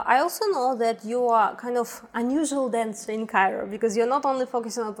I also know that you are kind of unusual dancer in Cairo, because you're not only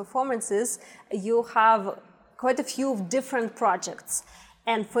focusing on performances, you have quite a few different projects.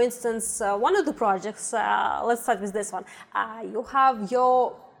 And for instance, one of the projects, let's start with this one. You have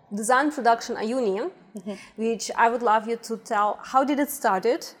your design production, Ayuni, which I would love you to tell, how did it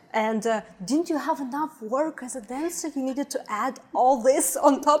started? And didn't you have enough work as a dancer? You needed to add all this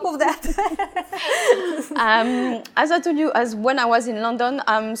on top of that? As I told you, as when I was in London,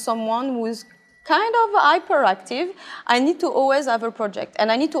 I'm someone who's kind of hyperactive. I need to always have a project,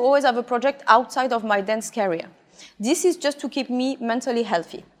 and I need to always have a project outside of my dance career. This is just to keep me mentally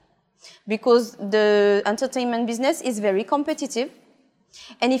healthy, because the entertainment business is very competitive.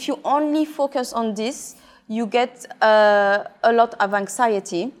 And if you only focus on this, you get a lot of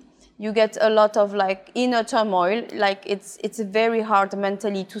anxiety. You get a lot of inner turmoil. It's very hard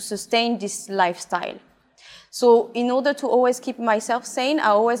mentally to sustain this lifestyle. So in order to always keep myself sane, I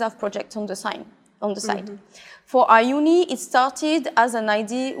always have projects on the side. For Ayuni, it started as an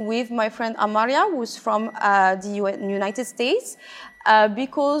idea with my friend Amaria, who's from the United States,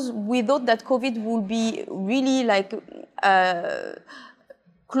 because we thought that COVID would be really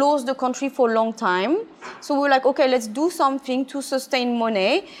close the country for a long time. So we were like, okay, let's do something to sustain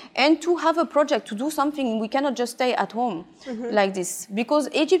money and to have a project, to do something. We cannot just stay at home like this, because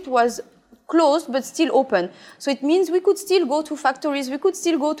Egypt was closed but still open. So it means we could still go to factories, we could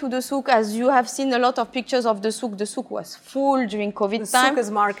still go to the souk, as you have seen a lot of pictures of the souk. The souk was full during COVID time. The souk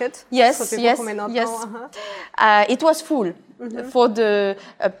is market. Yes, so yes, who may not yes. know. It was full. For the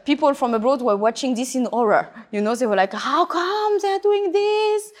people from abroad were watching this in horror. You know, they were like, how come they're doing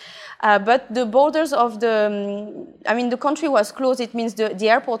this? But the borders of the country was closed. It means the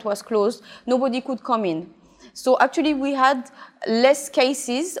airport was closed. Nobody could come in. So actually we had less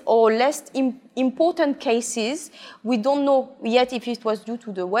cases, or less important cases. We don't know yet if it was due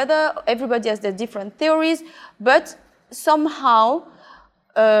to the weather. Everybody has their different theories, but somehow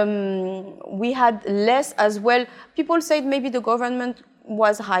we had less as well. People said maybe the government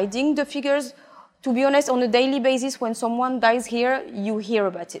was hiding the figures. To be honest, on a daily basis, when someone dies here, you hear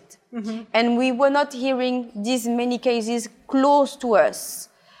about it. And we were not hearing these many cases close to us.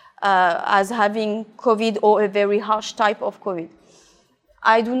 As having COVID or a very harsh type of COVID.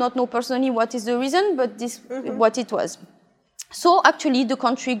 I do not know personally what is the reason, but this what it was. So actually the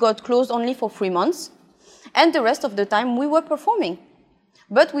country got closed only for 3 months, and the rest of the time we were performing.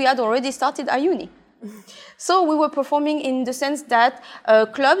 But we had already started Ayuni. So we were performing in the sense that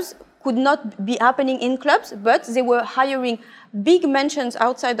clubs could not be happening in clubs, but they were hiring big mansions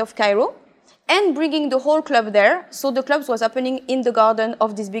outside of Cairo and bringing the whole club there. So the clubs was happening in the garden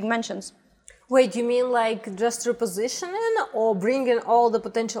of these big mansions. Wait, you mean just repositioning, or bringing all the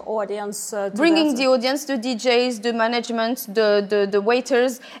potential audience? Bringing the audience, the DJs, the management, the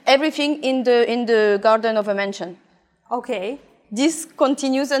waiters, everything in the garden of a mansion. Okay. This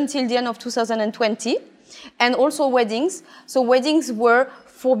continues until the end of 2020, and also weddings. So weddings were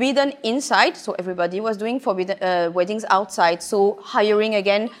forbidden inside, so everybody was doing weddings outside. So hiring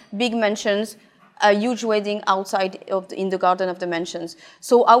again big mansions, a huge wedding outside in the garden of the mansions.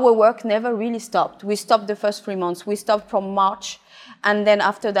 So our work never really stopped. We stopped the first 3 months. We stopped from March, and then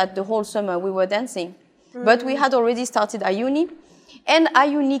after that, the whole summer we were dancing. But we had already started Ayuni. And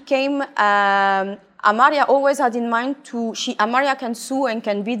Ayuni came, Amaria always had in mind Amaria can sew and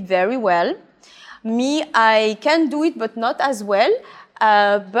can bead very well. Me, I can do it, but not as well.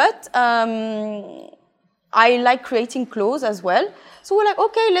 But I like creating clothes as well. So we're like,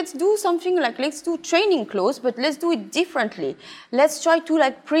 okay, let's do something like, let's do training clothes, but let's do it differently. Let's try to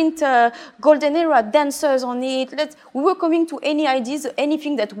like print golden era dancers on it. We were coming to any ideas,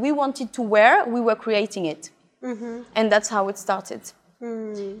 anything that we wanted to wear, we were creating it. And that's how it started.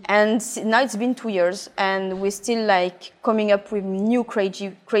 And now it's been 2 years and we're still like coming up with new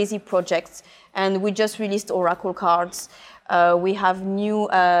crazy projects. And we just released Oracle cards. We have new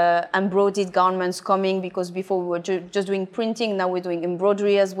embroidered garments coming because before we were just doing printing, now we're doing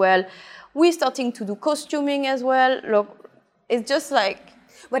embroidery as well. We're starting to do costuming as well. Look, it's just like...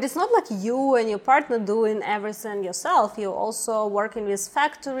 But it's not like you and your partner doing everything yourself. You're also working with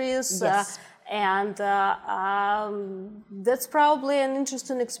factories. Yes. And that's probably an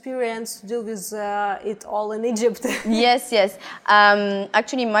interesting experience to do with it all in Egypt. Yes.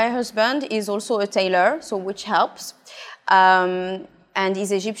 Actually, my husband is also a tailor, so which helps. And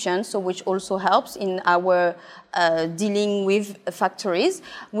he's Egyptian, so which also helps in our dealing with factories.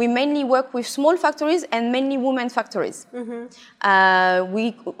 We mainly work with small factories and mainly women factories.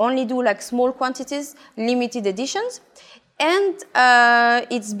 We only do like small quantities, limited editions. And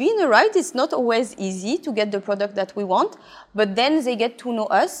it's been a ride. It's not always easy to get the product that we want, but then they get to know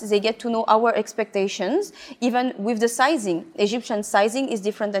us, they get to know our expectations, even with the sizing. Egyptian sizing is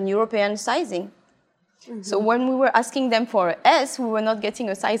different than European sizing. So when we were asking them for a S, we were not getting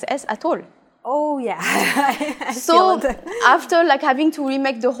a size S at all. Oh yeah. So after like having to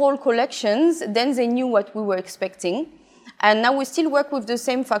remake the whole collections, then they knew what we were expecting. And now we still work with the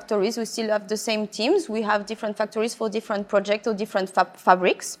same factories. We still have the same teams. We have different factories for different projects or different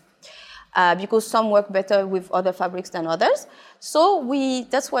fabrics because some work better with other fabrics than others. So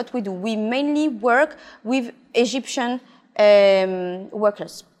that's what we do. We mainly work with Egyptian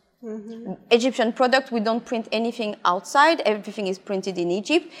workers. Egyptian product, we don't print anything outside. Everything is printed in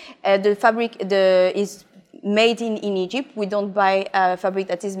Egypt. The fabric is made in Egypt. We don't buy fabric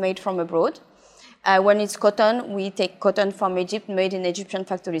that is made from abroad. When it's cotton, we take cotton from Egypt, made in Egyptian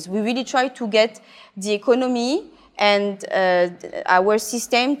factories. We really try to get the economy and our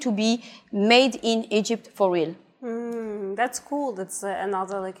system to be made in Egypt for real. That's cool. That's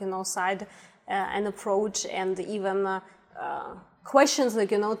another, side and approach, and even questions,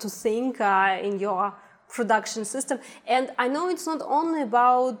 to think in your production system. And I know it's not only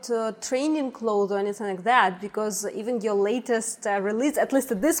about training clothes or anything like that, because even your latest release, at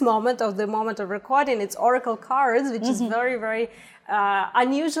least at this moment of recording, it's Oracle cards, which is very, very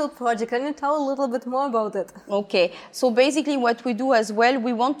unusual project. Can you tell a little bit more about it? Okay, so basically what we do as well,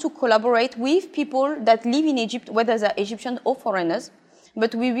 we want to collaborate with people that live in Egypt, whether they're Egyptian or foreigners,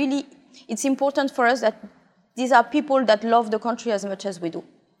 but it's important for us that these are people that love the country as much as we do.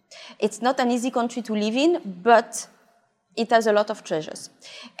 It's not an easy country to live in, but it has a lot of treasures.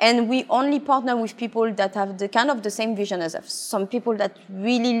 And we only partner with people that have the same vision as us. Some people that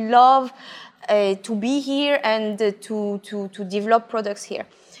really love to be here and to develop products here.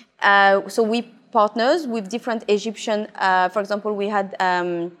 So we partners with different Egyptian, for example, we had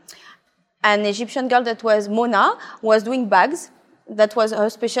an Egyptian girl that was Mona, was doing bags. That was her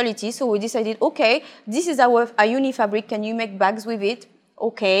specialty. So we decided, okay, this is our Ayuni fabric. Can you make bags with it?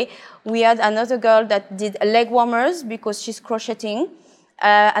 Okay. We had another girl that did leg warmers because she's crocheting.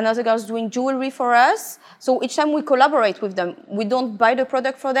 Another girl's doing jewelry for us. So each time we collaborate with them. We don't buy the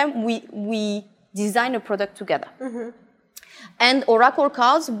product for them. We design a product together. And Oracle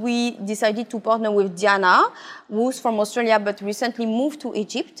cards, we decided to partner with Diana, who's from Australia but recently moved to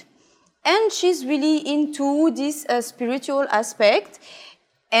Egypt. And she's really into this spiritual aspect.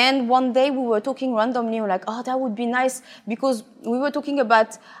 And one day we were talking randomly, we're like, oh, that would be nice, because we were talking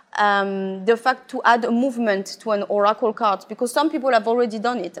about the fact to add a movement to an oracle card, because some people have already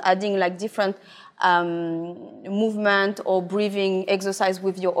done it, adding like different movement or breathing exercise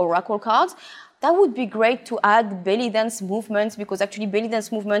with your oracle cards. That would be great to add belly dance movements, because actually belly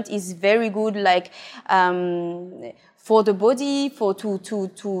dance movement is very good, like for the body, to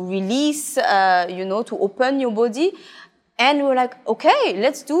release, to open your body. And we're like, okay,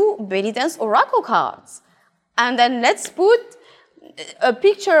 let's do belly dance oracle cards. And then let's put a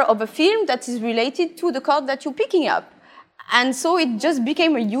picture of a film that is related to the card that you're picking up. And so it just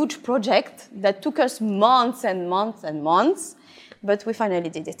became a huge project that took us months and months and months, but we finally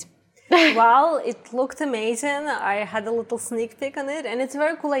did it. Well, it looked amazing. I had a little sneak peek on it, and it's a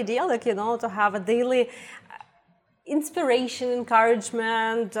very cool idea, to have a daily... inspiration,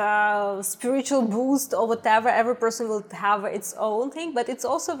 encouragement, spiritual boost or whatever. Every person will have its own thing, but it's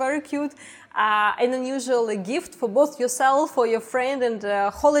also very cute and unusual gift for both yourself, for your friend, and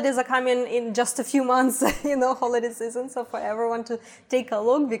holidays are coming in just a few months, holiday season. So for everyone to take a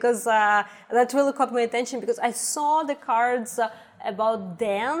look, because that really caught my attention, because I saw the cards about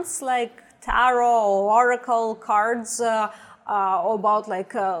dance, like tarot or oracle cards, or about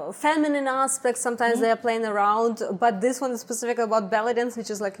like feminine aspects. Sometimes they are playing around, but this one is specific about belly dance, which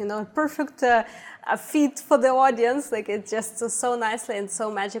is like, perfect fit for the audience. Like it's just so nicely and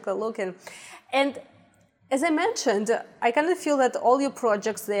so magical looking. And as I mentioned, I kind of feel that all your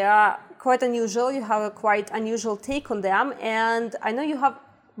projects, they are quite unusual. You have a quite unusual take on them. And I know you have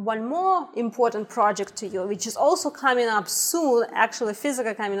one more important project to you, which is also coming up soon, actually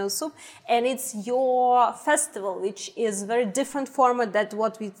physically coming up soon, and it's your festival, which is very different format than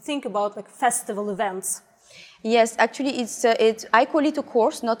what we think about, like festival events. Yes, actually, I call it a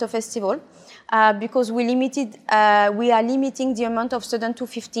course, not a festival, because we are limiting the amount of students to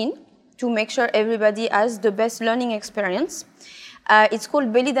 15 to make sure everybody has the best learning experience. It's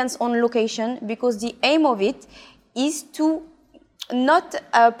called Belly Dance on Location, because the aim of it is to not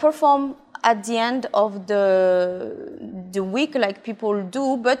perform at the end of the week like people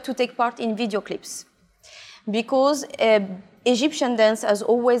do, but to take part in video clips. Because Egyptian dance has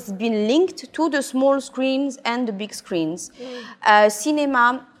always been linked to the small screens and the big screens.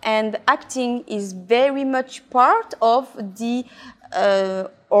 Cinema and acting is very much part of the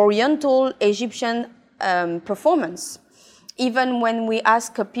Oriental Egyptian performance. Even when we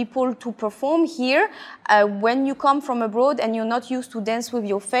ask people to perform here, when you come from abroad and you're not used to dance with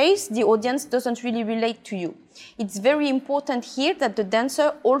your face, the audience doesn't really relate to you. It's very important here that the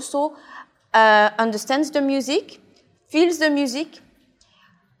dancer also understands the music, feels the music,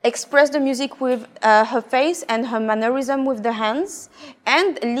 expresses the music with her face and her mannerism with the hands,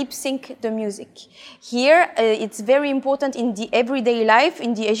 and lip sync the music. Here, it's very important in the everyday life,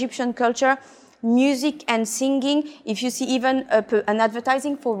 in the Egyptian culture. Music and singing, if you see even an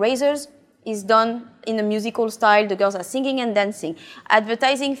advertising for razors is done in a musical style, the girls are singing and dancing.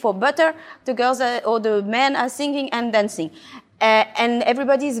 Advertising for butter, the girls or the men are singing and dancing. And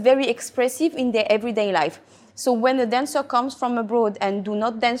everybody is very expressive in their everyday life. So when a dancer comes from abroad and do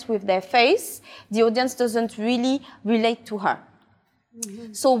not dance with their face, the audience doesn't really relate to her.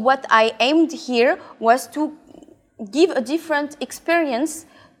 Mm-hmm. So what I aimed here was to give a different experience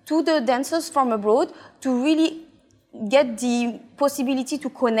to the dancers from abroad, to really get the possibility to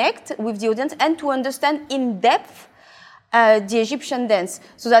connect with the audience and to understand in depth the Egyptian dance.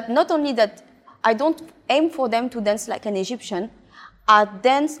 So that not only that I don't aim for them to dance like an Egyptian,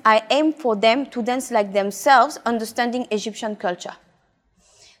 I aim for them to dance like themselves, understanding Egyptian culture.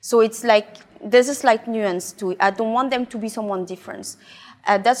 So it's like, there's a slight nuance to it. I don't want them to be someone different.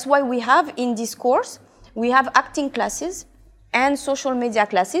 That's why we have in this course, we have acting classes and social media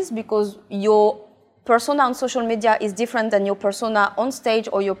classes, because your persona on social media is different than your persona on stage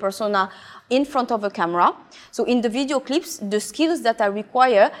or your persona in front of a camera. So in the video clips, the skills that are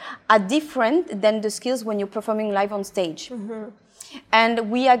required are different than the skills when you're performing live on stage. Mm-hmm.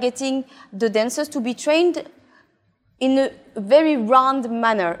 And we are getting the dancers to be trained in a very round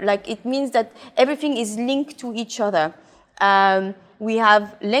manner. Like it means that everything is linked to each other. We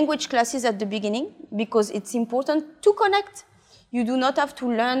have language classes at the beginning because it's important to connect. You do not have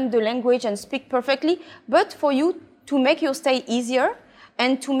to learn the language and speak perfectly, but for you to make your stay easier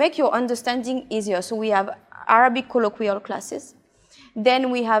and to make your understanding easier. So we have Arabic colloquial classes.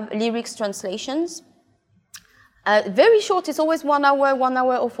 Then we have lyrics translations. Very short, it's always 1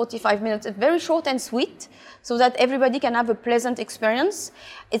 hour or 45 minutes. It's very short and sweet so that everybody can have a pleasant experience.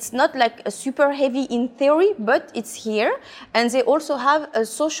 It's not like a super heavy in theory, but it's here. And they also have a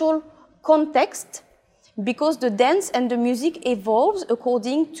social context, because the dance and the music evolves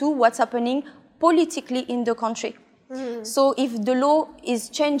according to what's happening politically in the country. Mm-hmm. So if the law is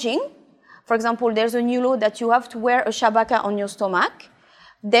changing, for example, there's a new law that you have to wear a shabaka on your stomach,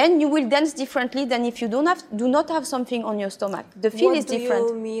 then you will dance differently than if you do not have something on your stomach. The feel is different. What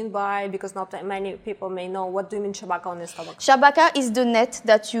do you mean by, because not many people may know, what do you mean shabaka on your stomach? Shabaka is the net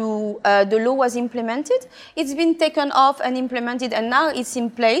that the law was implemented. It's been taken off and implemented, and now it's in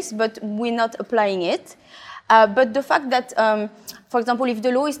place, but we're not applying it. But the fact that, for example, if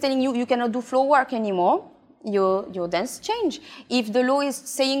the law is telling you cannot do floor work anymore, your dance change. If the law is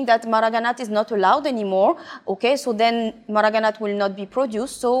saying that maraganat is not allowed anymore, okay, so then maraganat will not be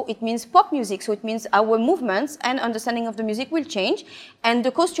produced, so it means pop music, so it means our movements and understanding of the music will change, and the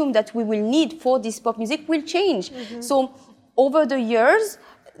costume that we will need for this pop music will change. Mm-hmm. So over the years,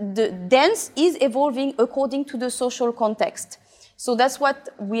 the dance is evolving according to the social context. So that's what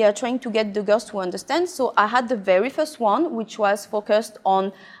we are trying to get the girls to understand. So I had the very first one, which was focused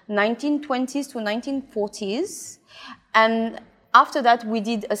on 1920s to 1940s. And after that, we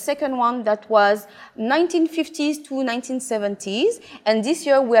did a second one that was 1950s to 1970s. And this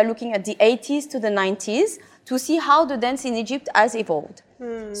year, we are looking at the 80s to the 90s to see how the dance in Egypt has evolved.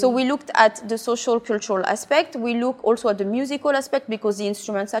 So we looked at the social cultural aspect. We look also at the musical aspect because the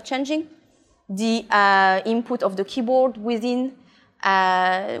instruments are changing. The input of the keyboard within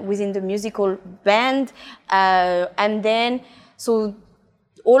the musical band. And then, so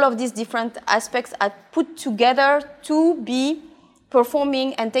all of these different aspects are put together to be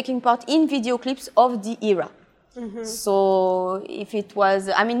performing and taking part in video clips of the era. So if it was,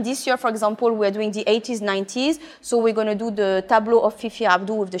 I mean, this year, for example, we're doing the 80s, 90s. So we're going to do the tableau of Fifi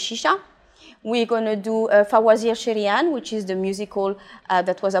Abdou with the Shisha. We're going to do Fawazir Sherian, which is the musical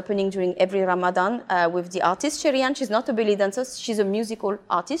that was happening during every Ramadan with the artist Sherian. She's not a belly dancer. She's a musical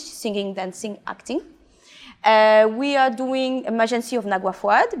artist. She's singing, dancing, acting. We are doing Emergency of Nagwa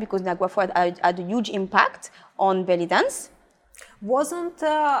Fouad because Nagwa Fouad had a huge impact on belly dance. Wasn't,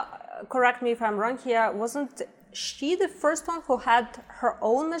 correct me if I'm wrong here, wasn't she the first one who had her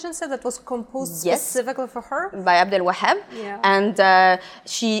own Majansa that was composed specifically for her? By Abdel Wahab. Yeah. And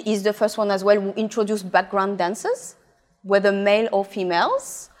she is the first one as well who introduced background dancers, whether male or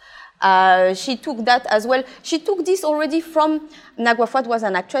females. She took that as well. She took this already from, Nagwa Fouad was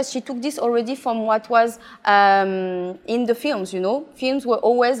an actress, she took this already from what was in the films, you know. Films were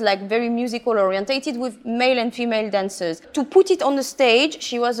always like very musical orientated with male and female dancers. To put it on the stage,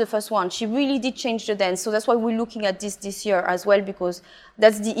 she was the first one. She really did change the dance. So that's why we're looking at this year as well, because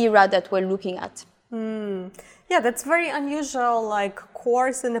that's the era that we're looking at. Yeah, that's very unusual, like,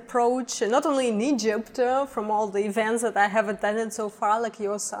 course and approach, not only in Egypt, from all the events that I have attended so far, like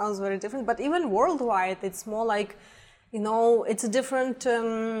yours sounds very different, but even worldwide, it's more like, you know, it's a different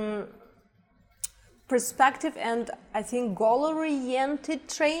perspective and I think goal-oriented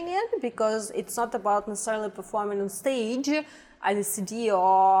training, because it's not about necessarily performing on stage as a CD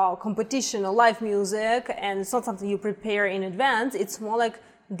or competition or live music, and it's not something you prepare in advance. It's more like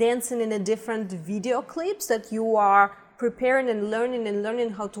dancing in a different video clips that you are preparing and learning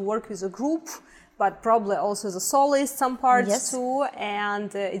how to work with a group, but probably also as a soloist some parts too,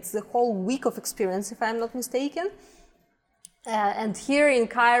 and it's the whole week of experience if I'm not mistaken. And here in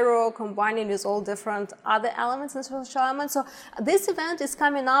Cairo, combining with all different other elements and social elements. So this event is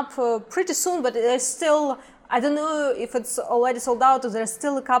coming up pretty soon, but there's still, I don't know if it's already sold out or there's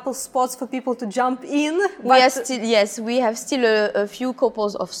still a couple spots for people to jump in. We have still a few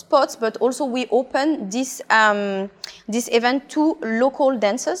couples of spots, but also we open this event to local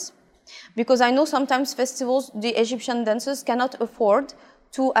dancers, because I know sometimes festivals, the Egyptian dancers cannot afford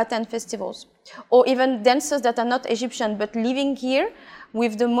to attend festivals, or even dancers that are not Egyptian but living here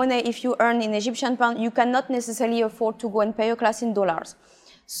with the money, if you earn in Egyptian pound, you cannot necessarily afford to go and pay a class in dollars.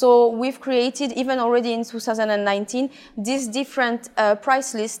 So we've created, even already in 2019, this different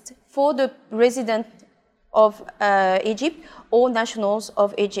price list for the resident of Egypt or nationals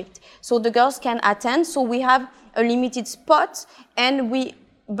of Egypt. So the girls can attend. So we have a limited spot,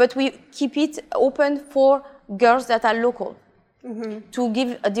 but we keep it open for girls that are local. To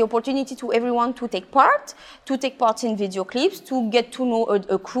give the opportunity to everyone to take part in video clips, to get to know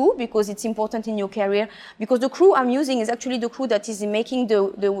a crew, because it's important in your career. Because the crew I'm using is actually the crew that is making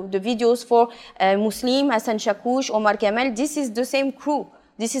the videos for Muslim, Hassan Shakouch, Omar Kamel. This is the same crew.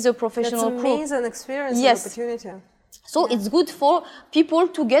 This is a professional crew. That's an amazing experience and opportunity. So it's good for people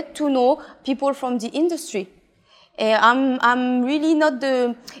to get to know people from the industry. I'm really not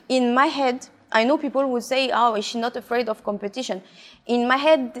in my head, I know people would say, oh, is she not afraid of competition? In my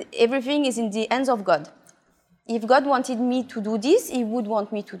head, everything is in the hands of God. If God wanted me to do this, He would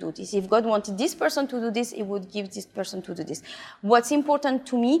want me to do this. If God wanted this person to do this, He would give this person to do this. What's important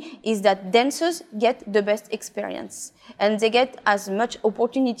to me is that dancers get the best experience and they get as much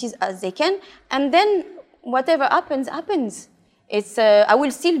opportunities as they can. And then whatever happens, happens. I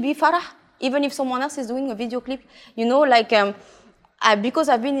will still be Farah, even if someone else is doing a video clip. You know, like, because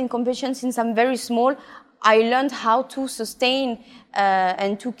I've been in competition since I'm very small, I learned how to sustain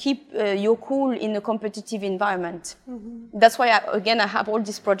and to keep your cool in a competitive environment. That's why, I have all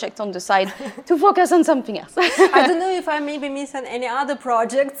these projects on the side to focus on something else. I don't know if I maybe missing any other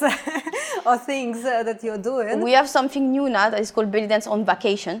projects or things that you're doing. We have something new now that is called Belly Dance on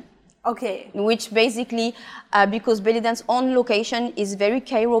Vacation. Okay. Which basically, because belly dance on location is very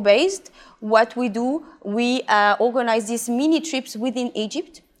Cairo based, what we do, we organize these mini trips within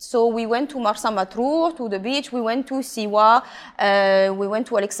Egypt. So we went to Marsa Matruh, to the beach. We went to Siwa. We went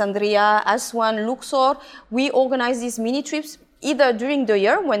to Alexandria, Aswan, Luxor. We organized these mini trips either during the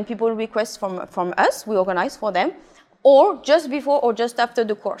year when people request from us, we organize for them, or just before or just after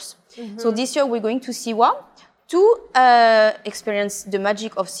the course. So this year we're going to Siwa to experience the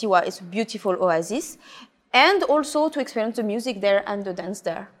magic of Siwa. It's a beautiful oasis. And also to experience the music there and the dance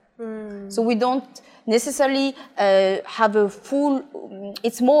there. So we don't necessarily have a full,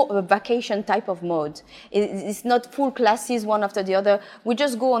 it's more of a vacation type of mode. It's not full classes one after the other. We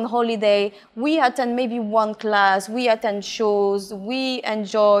just go on holiday, we attend maybe one class, we attend shows, we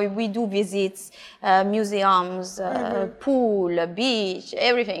enjoy, we do visits, museums, pool, beach,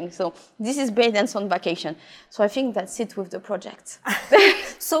 everything. So this is belly dance on vacation. So I think that's it with the project.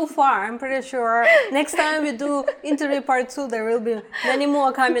 So far, I'm pretty sure next time we do interview part 2, there will be many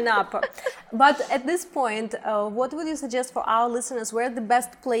more coming up. But at this point, what would you suggest for our listeners? Where the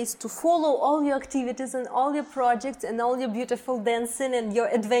best place to follow all your activities and all your projects and all your beautiful dancing and your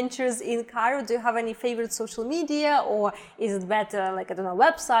adventures in Cairo? Do you have any favorite social media, or is it better, like, I don't know,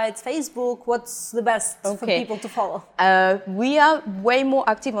 websites, Facebook? What's the best for people to follow? We are way more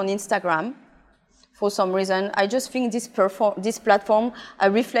active on Instagram. For some reason, I just think this platform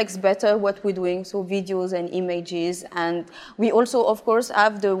reflects better what we're doing, so videos and images. And we also, of course,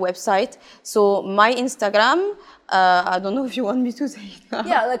 have the website. So my Instagram, I don't know if you want me to say it now.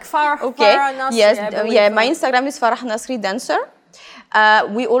 Yeah, like Farah Nasri. Yes, my Instagram is Farah Nasri Dancer.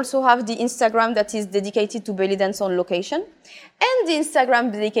 We also have the Instagram that is dedicated to belly dance on location, and the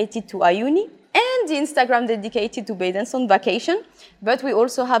Instagram dedicated to Ayuni, and the Instagram dedicated to belly dance on vacation. But we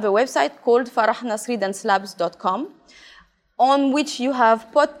also have a website called farahnasridancelabs.com, on which you have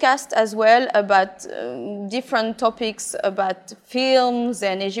podcasts as well about different topics about films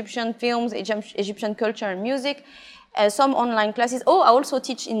and Egyptian films, Egyptian culture and music, some online classes. Oh, I also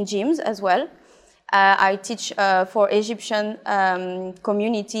teach in gyms as well. I teach for Egyptian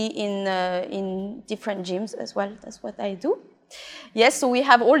community in different gyms as well. That's what I do. Yes, so we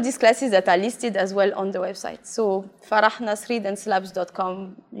have all these classes that are listed as well on the website. So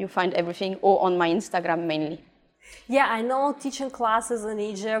farahnasridancelabs.com, you find everything, or on my Instagram mainly. Yeah, I know teaching classes in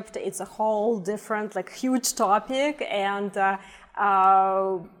Egypt, it's a whole different, like, huge topic, and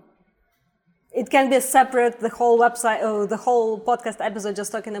it can be separate, the whole website, the whole podcast episode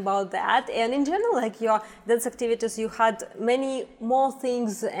just talking about that. And in general, like, your dance activities, you had many more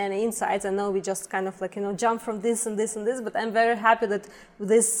things and insights. I know we just kind of, like, jump from this and this and this, but I'm very happy that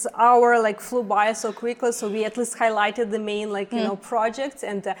this hour, like, flew by so quickly. So we at least highlighted the main, like, projects,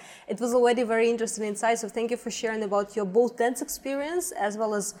 and it was already very interesting insight. So thank you for sharing about your both dance experience as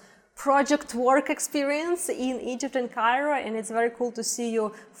well as project work experience in Egypt and Cairo. And it's very cool to see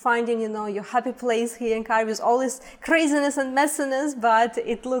you finding, your happy place here in Cairo with all this craziness and messiness, but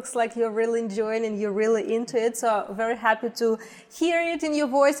it looks like you're really enjoying and you're really into it. So very happy to hear it in your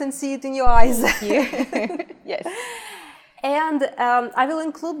voice and see it in your eyes. Thank you. Yes. And I will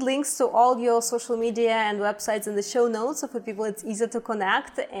include links to all your social media and websites in the show notes, so for people it's easier to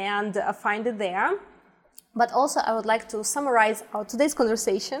connect and find it there. But also, I would like to summarize our today's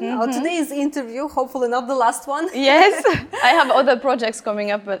conversation, our today's interview, hopefully not the last one. Yes, I have other projects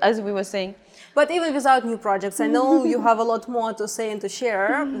coming up, but as we were saying. But even without new projects, I know you have a lot more to say and to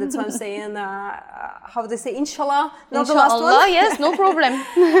share. That's why I'm saying, how they say, inshallah, not the last one. Yes, no problem.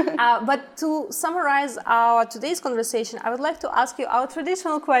 But to summarize our today's conversation, I would like to ask you our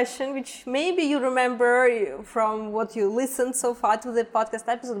traditional question, which maybe you remember from what you listened so far to the podcast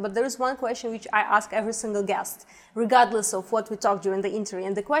episode, but there is one question which I ask every single guest, regardless of what we talk during the interview.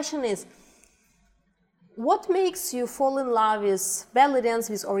 And the question is, what makes you fall in love with belly dance,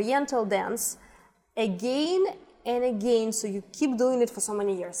 with Oriental dance, again and again, so you keep doing it for so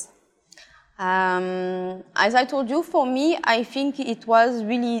many years? As I told you, for me, I think it was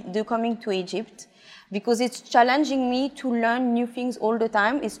really the coming to Egypt, because it's challenging me to learn new things all the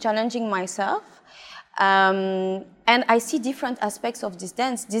time. It's challenging myself. And I see different aspects of this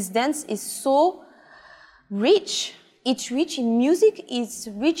dance. This dance is so rich. It's rich in music, it's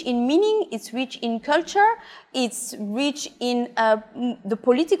rich in meaning, it's rich in culture, it's rich in the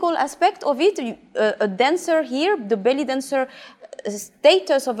political aspect of it. A dancer here, the belly dancer,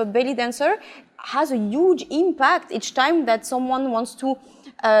 status of a belly dancer has a huge impact each time that someone wants to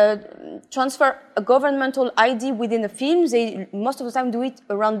transfer a governmental ID within a film. They most of the time do it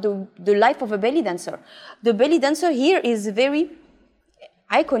around the life of a belly dancer. The belly dancer here is very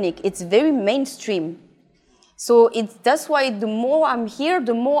iconic, it's very mainstream. So that's why the more I'm here,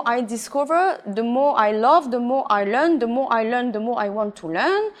 the more I discover, the more I love, the more I learn, the more I learn, the more I want to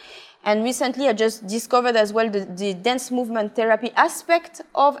learn. And recently I just discovered as well the dance movement therapy aspect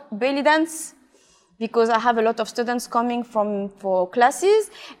of belly dance, because I have a lot of students coming for classes,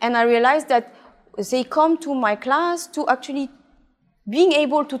 and I realized that they come to my class to actually being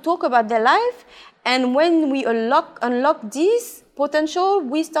able to talk about their life, and when we unlock this potential,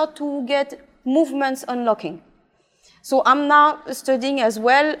 we start to get movements unlocking. So I'm now studying as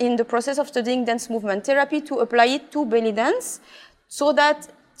well, in the process of studying dance movement therapy, to apply it to belly dance, so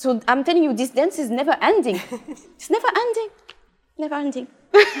I'm telling you, this dance is never ending. It's never ending, never ending.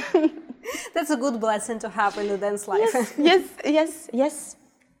 That's a good blessing to have in the dance life. Yes.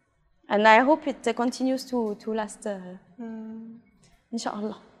 And I hope it continues to last,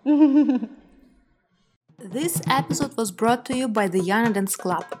 inshallah. This episode was brought to you by the Yana Dance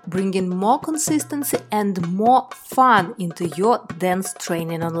Club, bringing more consistency and more fun into your dance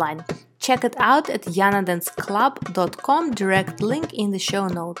training online. Check it out at yanadanceclub.com, direct link in the show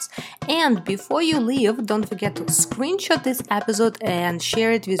notes. And before you leave, don't forget to screenshot this episode and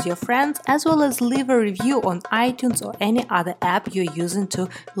share it with your friends, as well as leave a review on iTunes or any other app you're using to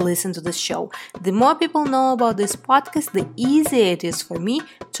listen to the show. The more people know about this podcast, the easier it is for me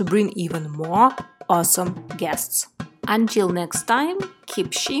to bring even more awesome guests. Until next time, keep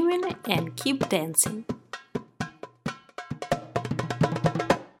shimmying and keep dancing.